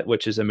Bernadette,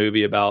 which is a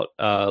movie about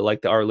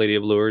like the Our Lady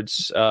of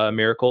Lourdes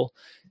miracle.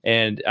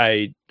 And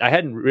I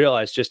hadn't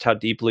realized just how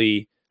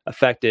deeply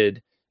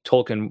affected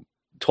Tolkien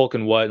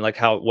was, and like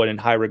what in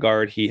high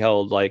regard he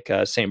held like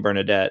Saint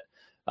Bernadette.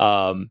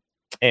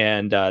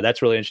 And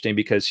that's really interesting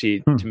because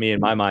she, to me,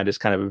 in my mind, is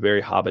kind of a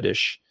very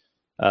hobbitish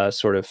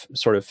sort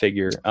of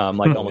figure,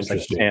 like almost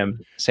like Sam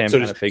kind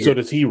of figure. So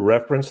does he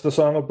reference the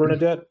Song of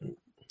Bernadette?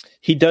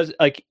 He does.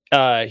 Like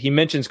he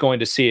mentions going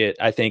to see it.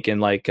 I think in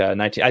like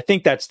 19. I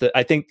think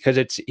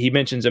because he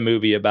mentions a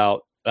movie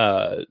about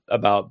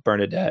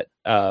Bernadette,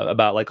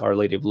 about like Our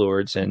Lady of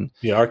Lourdes, and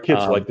our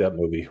kids like that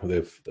movie.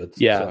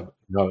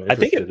 I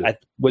think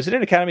was it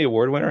an Academy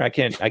Award winner? I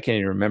can't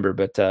even remember,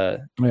 but I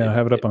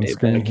have it up on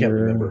screen. I can't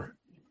remember.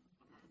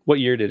 What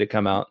year did it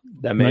come out?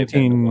 That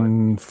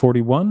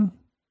 1941.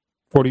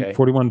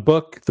 41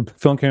 book. The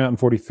film came out in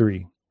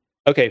 43.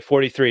 Okay,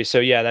 43. So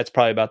yeah, that's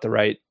probably about the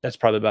right. That's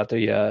probably about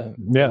the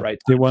right.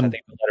 They won I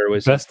think the letter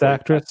was best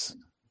actress,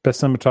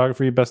 best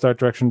cinematography, best art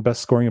direction,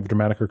 best scoring of a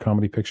dramatic or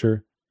comedy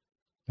picture.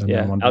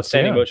 And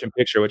outstanding motion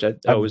picture, which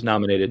I was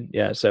nominated.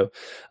 Yeah. So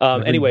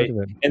anyway,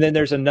 and then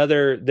there's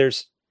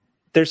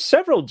there's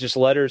several just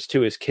letters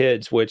to his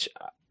kids, which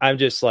I'm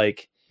just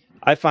like,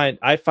 I find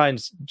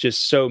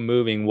just so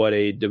moving what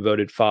a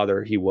devoted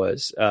father he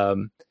was.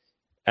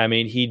 I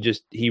mean,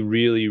 he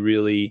really,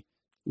 really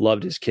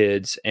loved his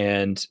kids,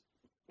 and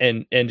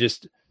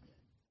just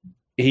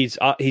he's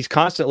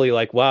constantly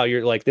like, wow,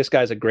 you're like, this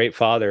guy's a great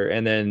father.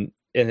 And then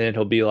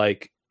he'll be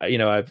like,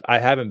 I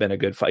haven't been a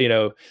good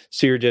father,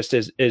 so you're just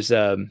as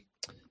a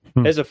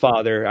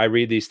father, I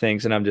read these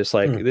things and I'm just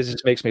like, this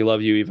just makes me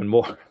love you even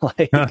more.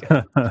 Like,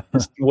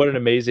 what an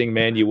amazing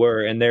man you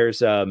were. And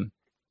there's a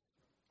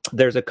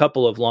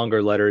couple of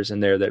longer letters in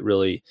there that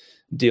really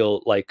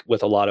deal like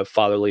with a lot of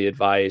fatherly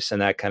advice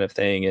and that kind of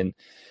thing. And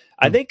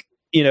I think,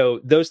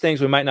 those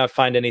things, we might not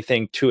find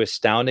anything too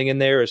astounding in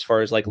there as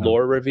far as like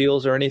lore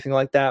reveals or anything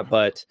like that.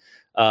 But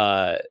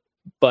I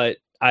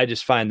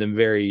just find them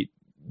very,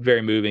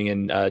 very moving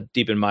and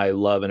deepen my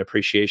love and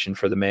appreciation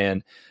for the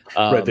man.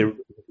 Right.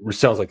 It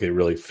sounds like they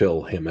really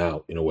fill him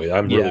out in a way.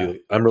 I'm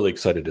really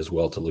excited as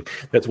well to look.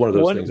 That's one of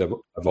those things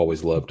I've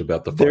always loved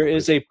about the. There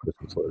is a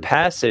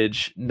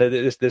passage.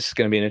 This is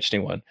going to be an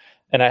interesting one,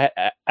 and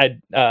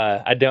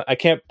I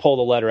can't pull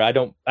the letter. I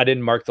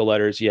didn't mark the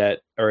letters yet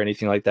or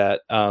anything like that.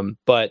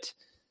 But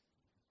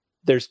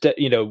there's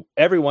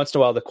every once in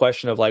a while the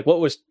question of like, what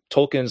was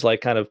Tolkien's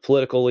like kind of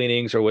political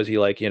leanings, or was he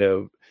like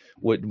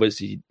was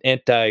he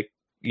anti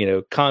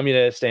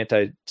communist,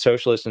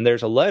 anti-socialist? And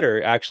there's a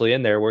letter actually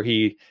in there where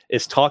he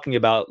is talking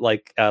about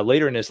like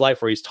later in his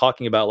life, where he's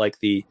talking about like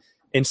the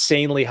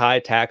insanely high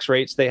tax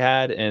rates they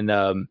had, and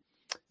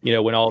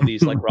when all of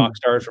these like rock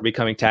stars were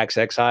becoming tax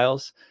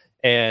exiles,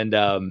 and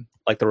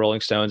like the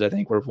Rolling Stones, I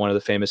think, were one of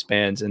the famous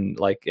bands in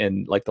the late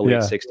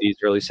 60s,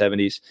 early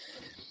 70s.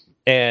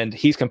 And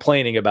he's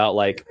complaining about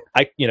like,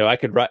 I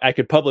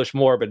could publish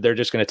more, but they're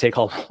just going to take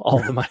all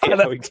the money.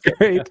 That's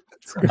great.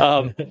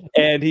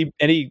 And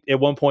he at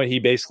one point he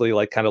basically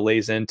like kind of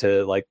lays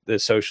into like the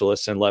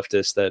socialists and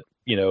leftists that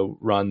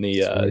run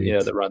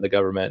the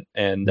government.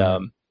 And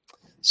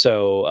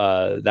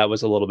so that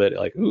was a little bit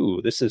like,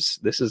 ooh, this is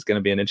going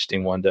to be an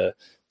interesting one to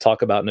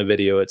talk about in a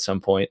video at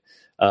some point,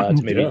 to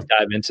maybe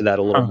dive into that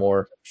a little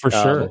more. For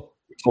sure.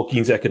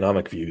 Tolkien's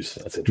economic views.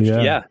 That's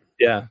interesting. Yeah.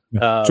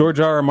 George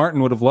R.R.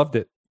 Martin would have loved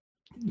it.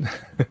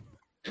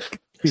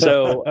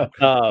 So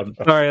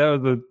sorry, that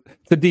was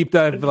a deep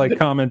dive like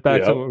comment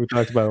back to what we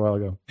talked about a while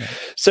ago.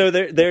 So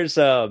there's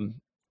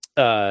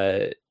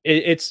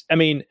it's, I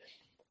mean,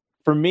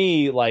 for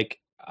me, like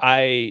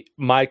my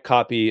old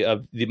copy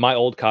of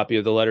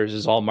the letters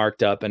is all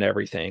marked up and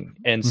everything,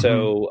 and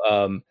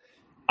so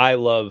I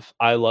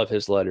love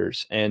his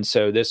letters, and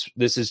so this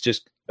is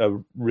just a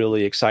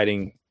really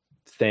exciting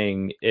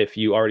thing. If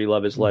you already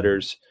love his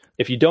letters,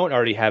 if you don't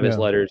already have his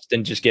letters,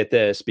 then just get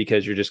this,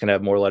 because you're just going to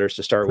have more letters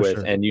to start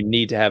with, and you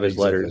need to have his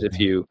letters if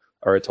you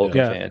are a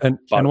Tolkien fan.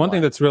 And one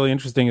thing that's really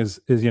interesting is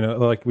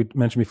like we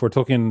mentioned before,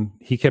 Tolkien,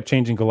 he kept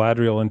changing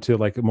Galadriel into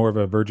like more of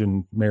a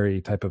Virgin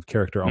Mary type of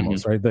character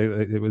almost, right?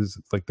 It was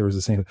like there was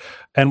the same.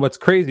 And what's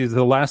crazy is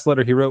the last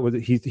letter he wrote was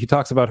he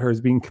talks about her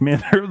as being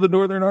commander of the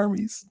Northern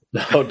armies.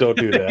 No, don't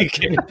do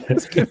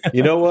that.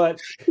 You know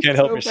what? Can't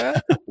help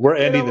yourself. We're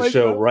ending the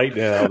show right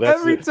now.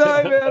 Every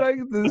time,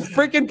 man, the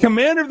freaking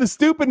commander of the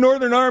stupid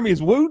Northern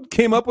armies. Wood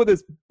came up with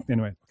this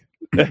anyway.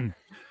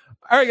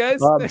 All right,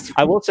 guys.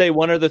 I will say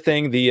one other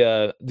thing: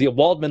 the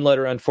Waldman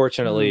letter,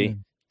 unfortunately,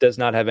 does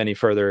not have any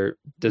further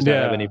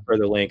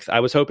length. I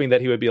was hoping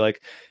that he would be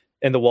like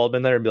in the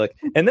Waldman letter and be like,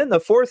 and then the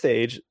fourth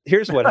age,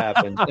 here's what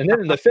happened, and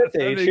then in the fifth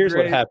age, here's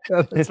what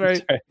happened. That's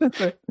right. That's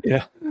right.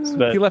 Yeah,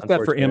 he left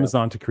that for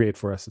Amazon to create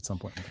for us at some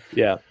point.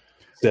 Yeah.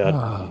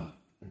 All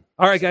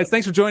right, guys.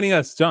 Thanks for joining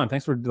us, John.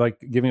 Thanks for like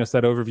giving us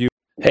that overview.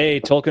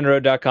 Hey,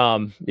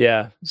 TolkienRoad.com.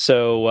 Yeah.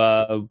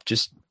 So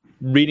just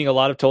reading a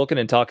lot of Tolkien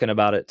and talking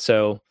about it.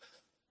 So.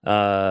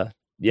 Go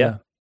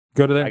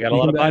to there. I got a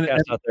lot of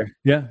podcasts out there.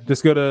 Yeah,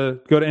 just go to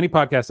any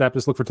podcast app.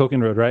 Just look for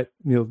Tolkien Road. Right,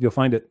 you'll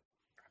find it.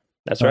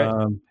 That's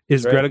right.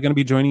 Is Greta going to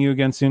be joining you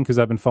again soon? Because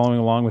I've been following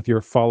along with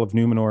your Fall of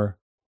Numenor.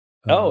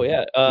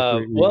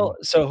 Well,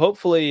 so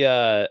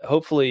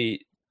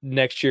hopefully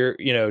next year,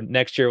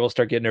 we'll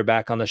start getting her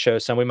back on the show.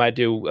 So we might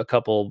do a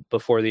couple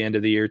before the end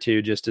of the year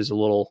too, just as a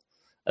little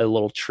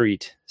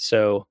treat.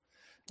 So,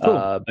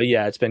 cool. But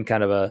yeah, it's been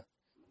kind of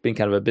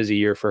a busy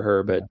year for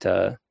her.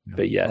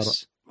 But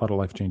yes. A lot of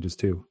life changes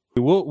too.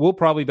 We'll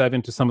probably dive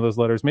into some of those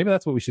letters. Maybe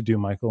that's what we should do,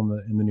 Michael,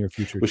 in the near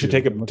future. We should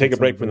take a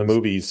break from the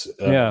movies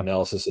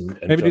analysis and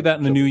maybe do that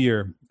in the new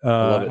year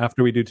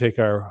after we do take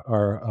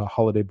our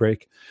holiday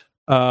break.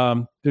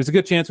 There's a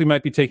good chance we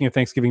might be taking a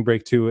Thanksgiving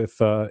break too,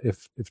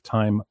 if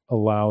time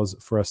allows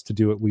for us to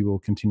do it. We will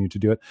continue to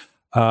do it.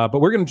 But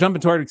we're going to jump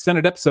into our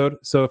extended episode.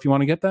 So if you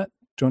want to get that,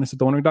 join us at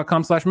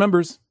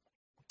theonering.com/members.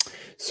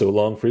 So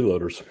long,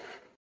 freeloaders.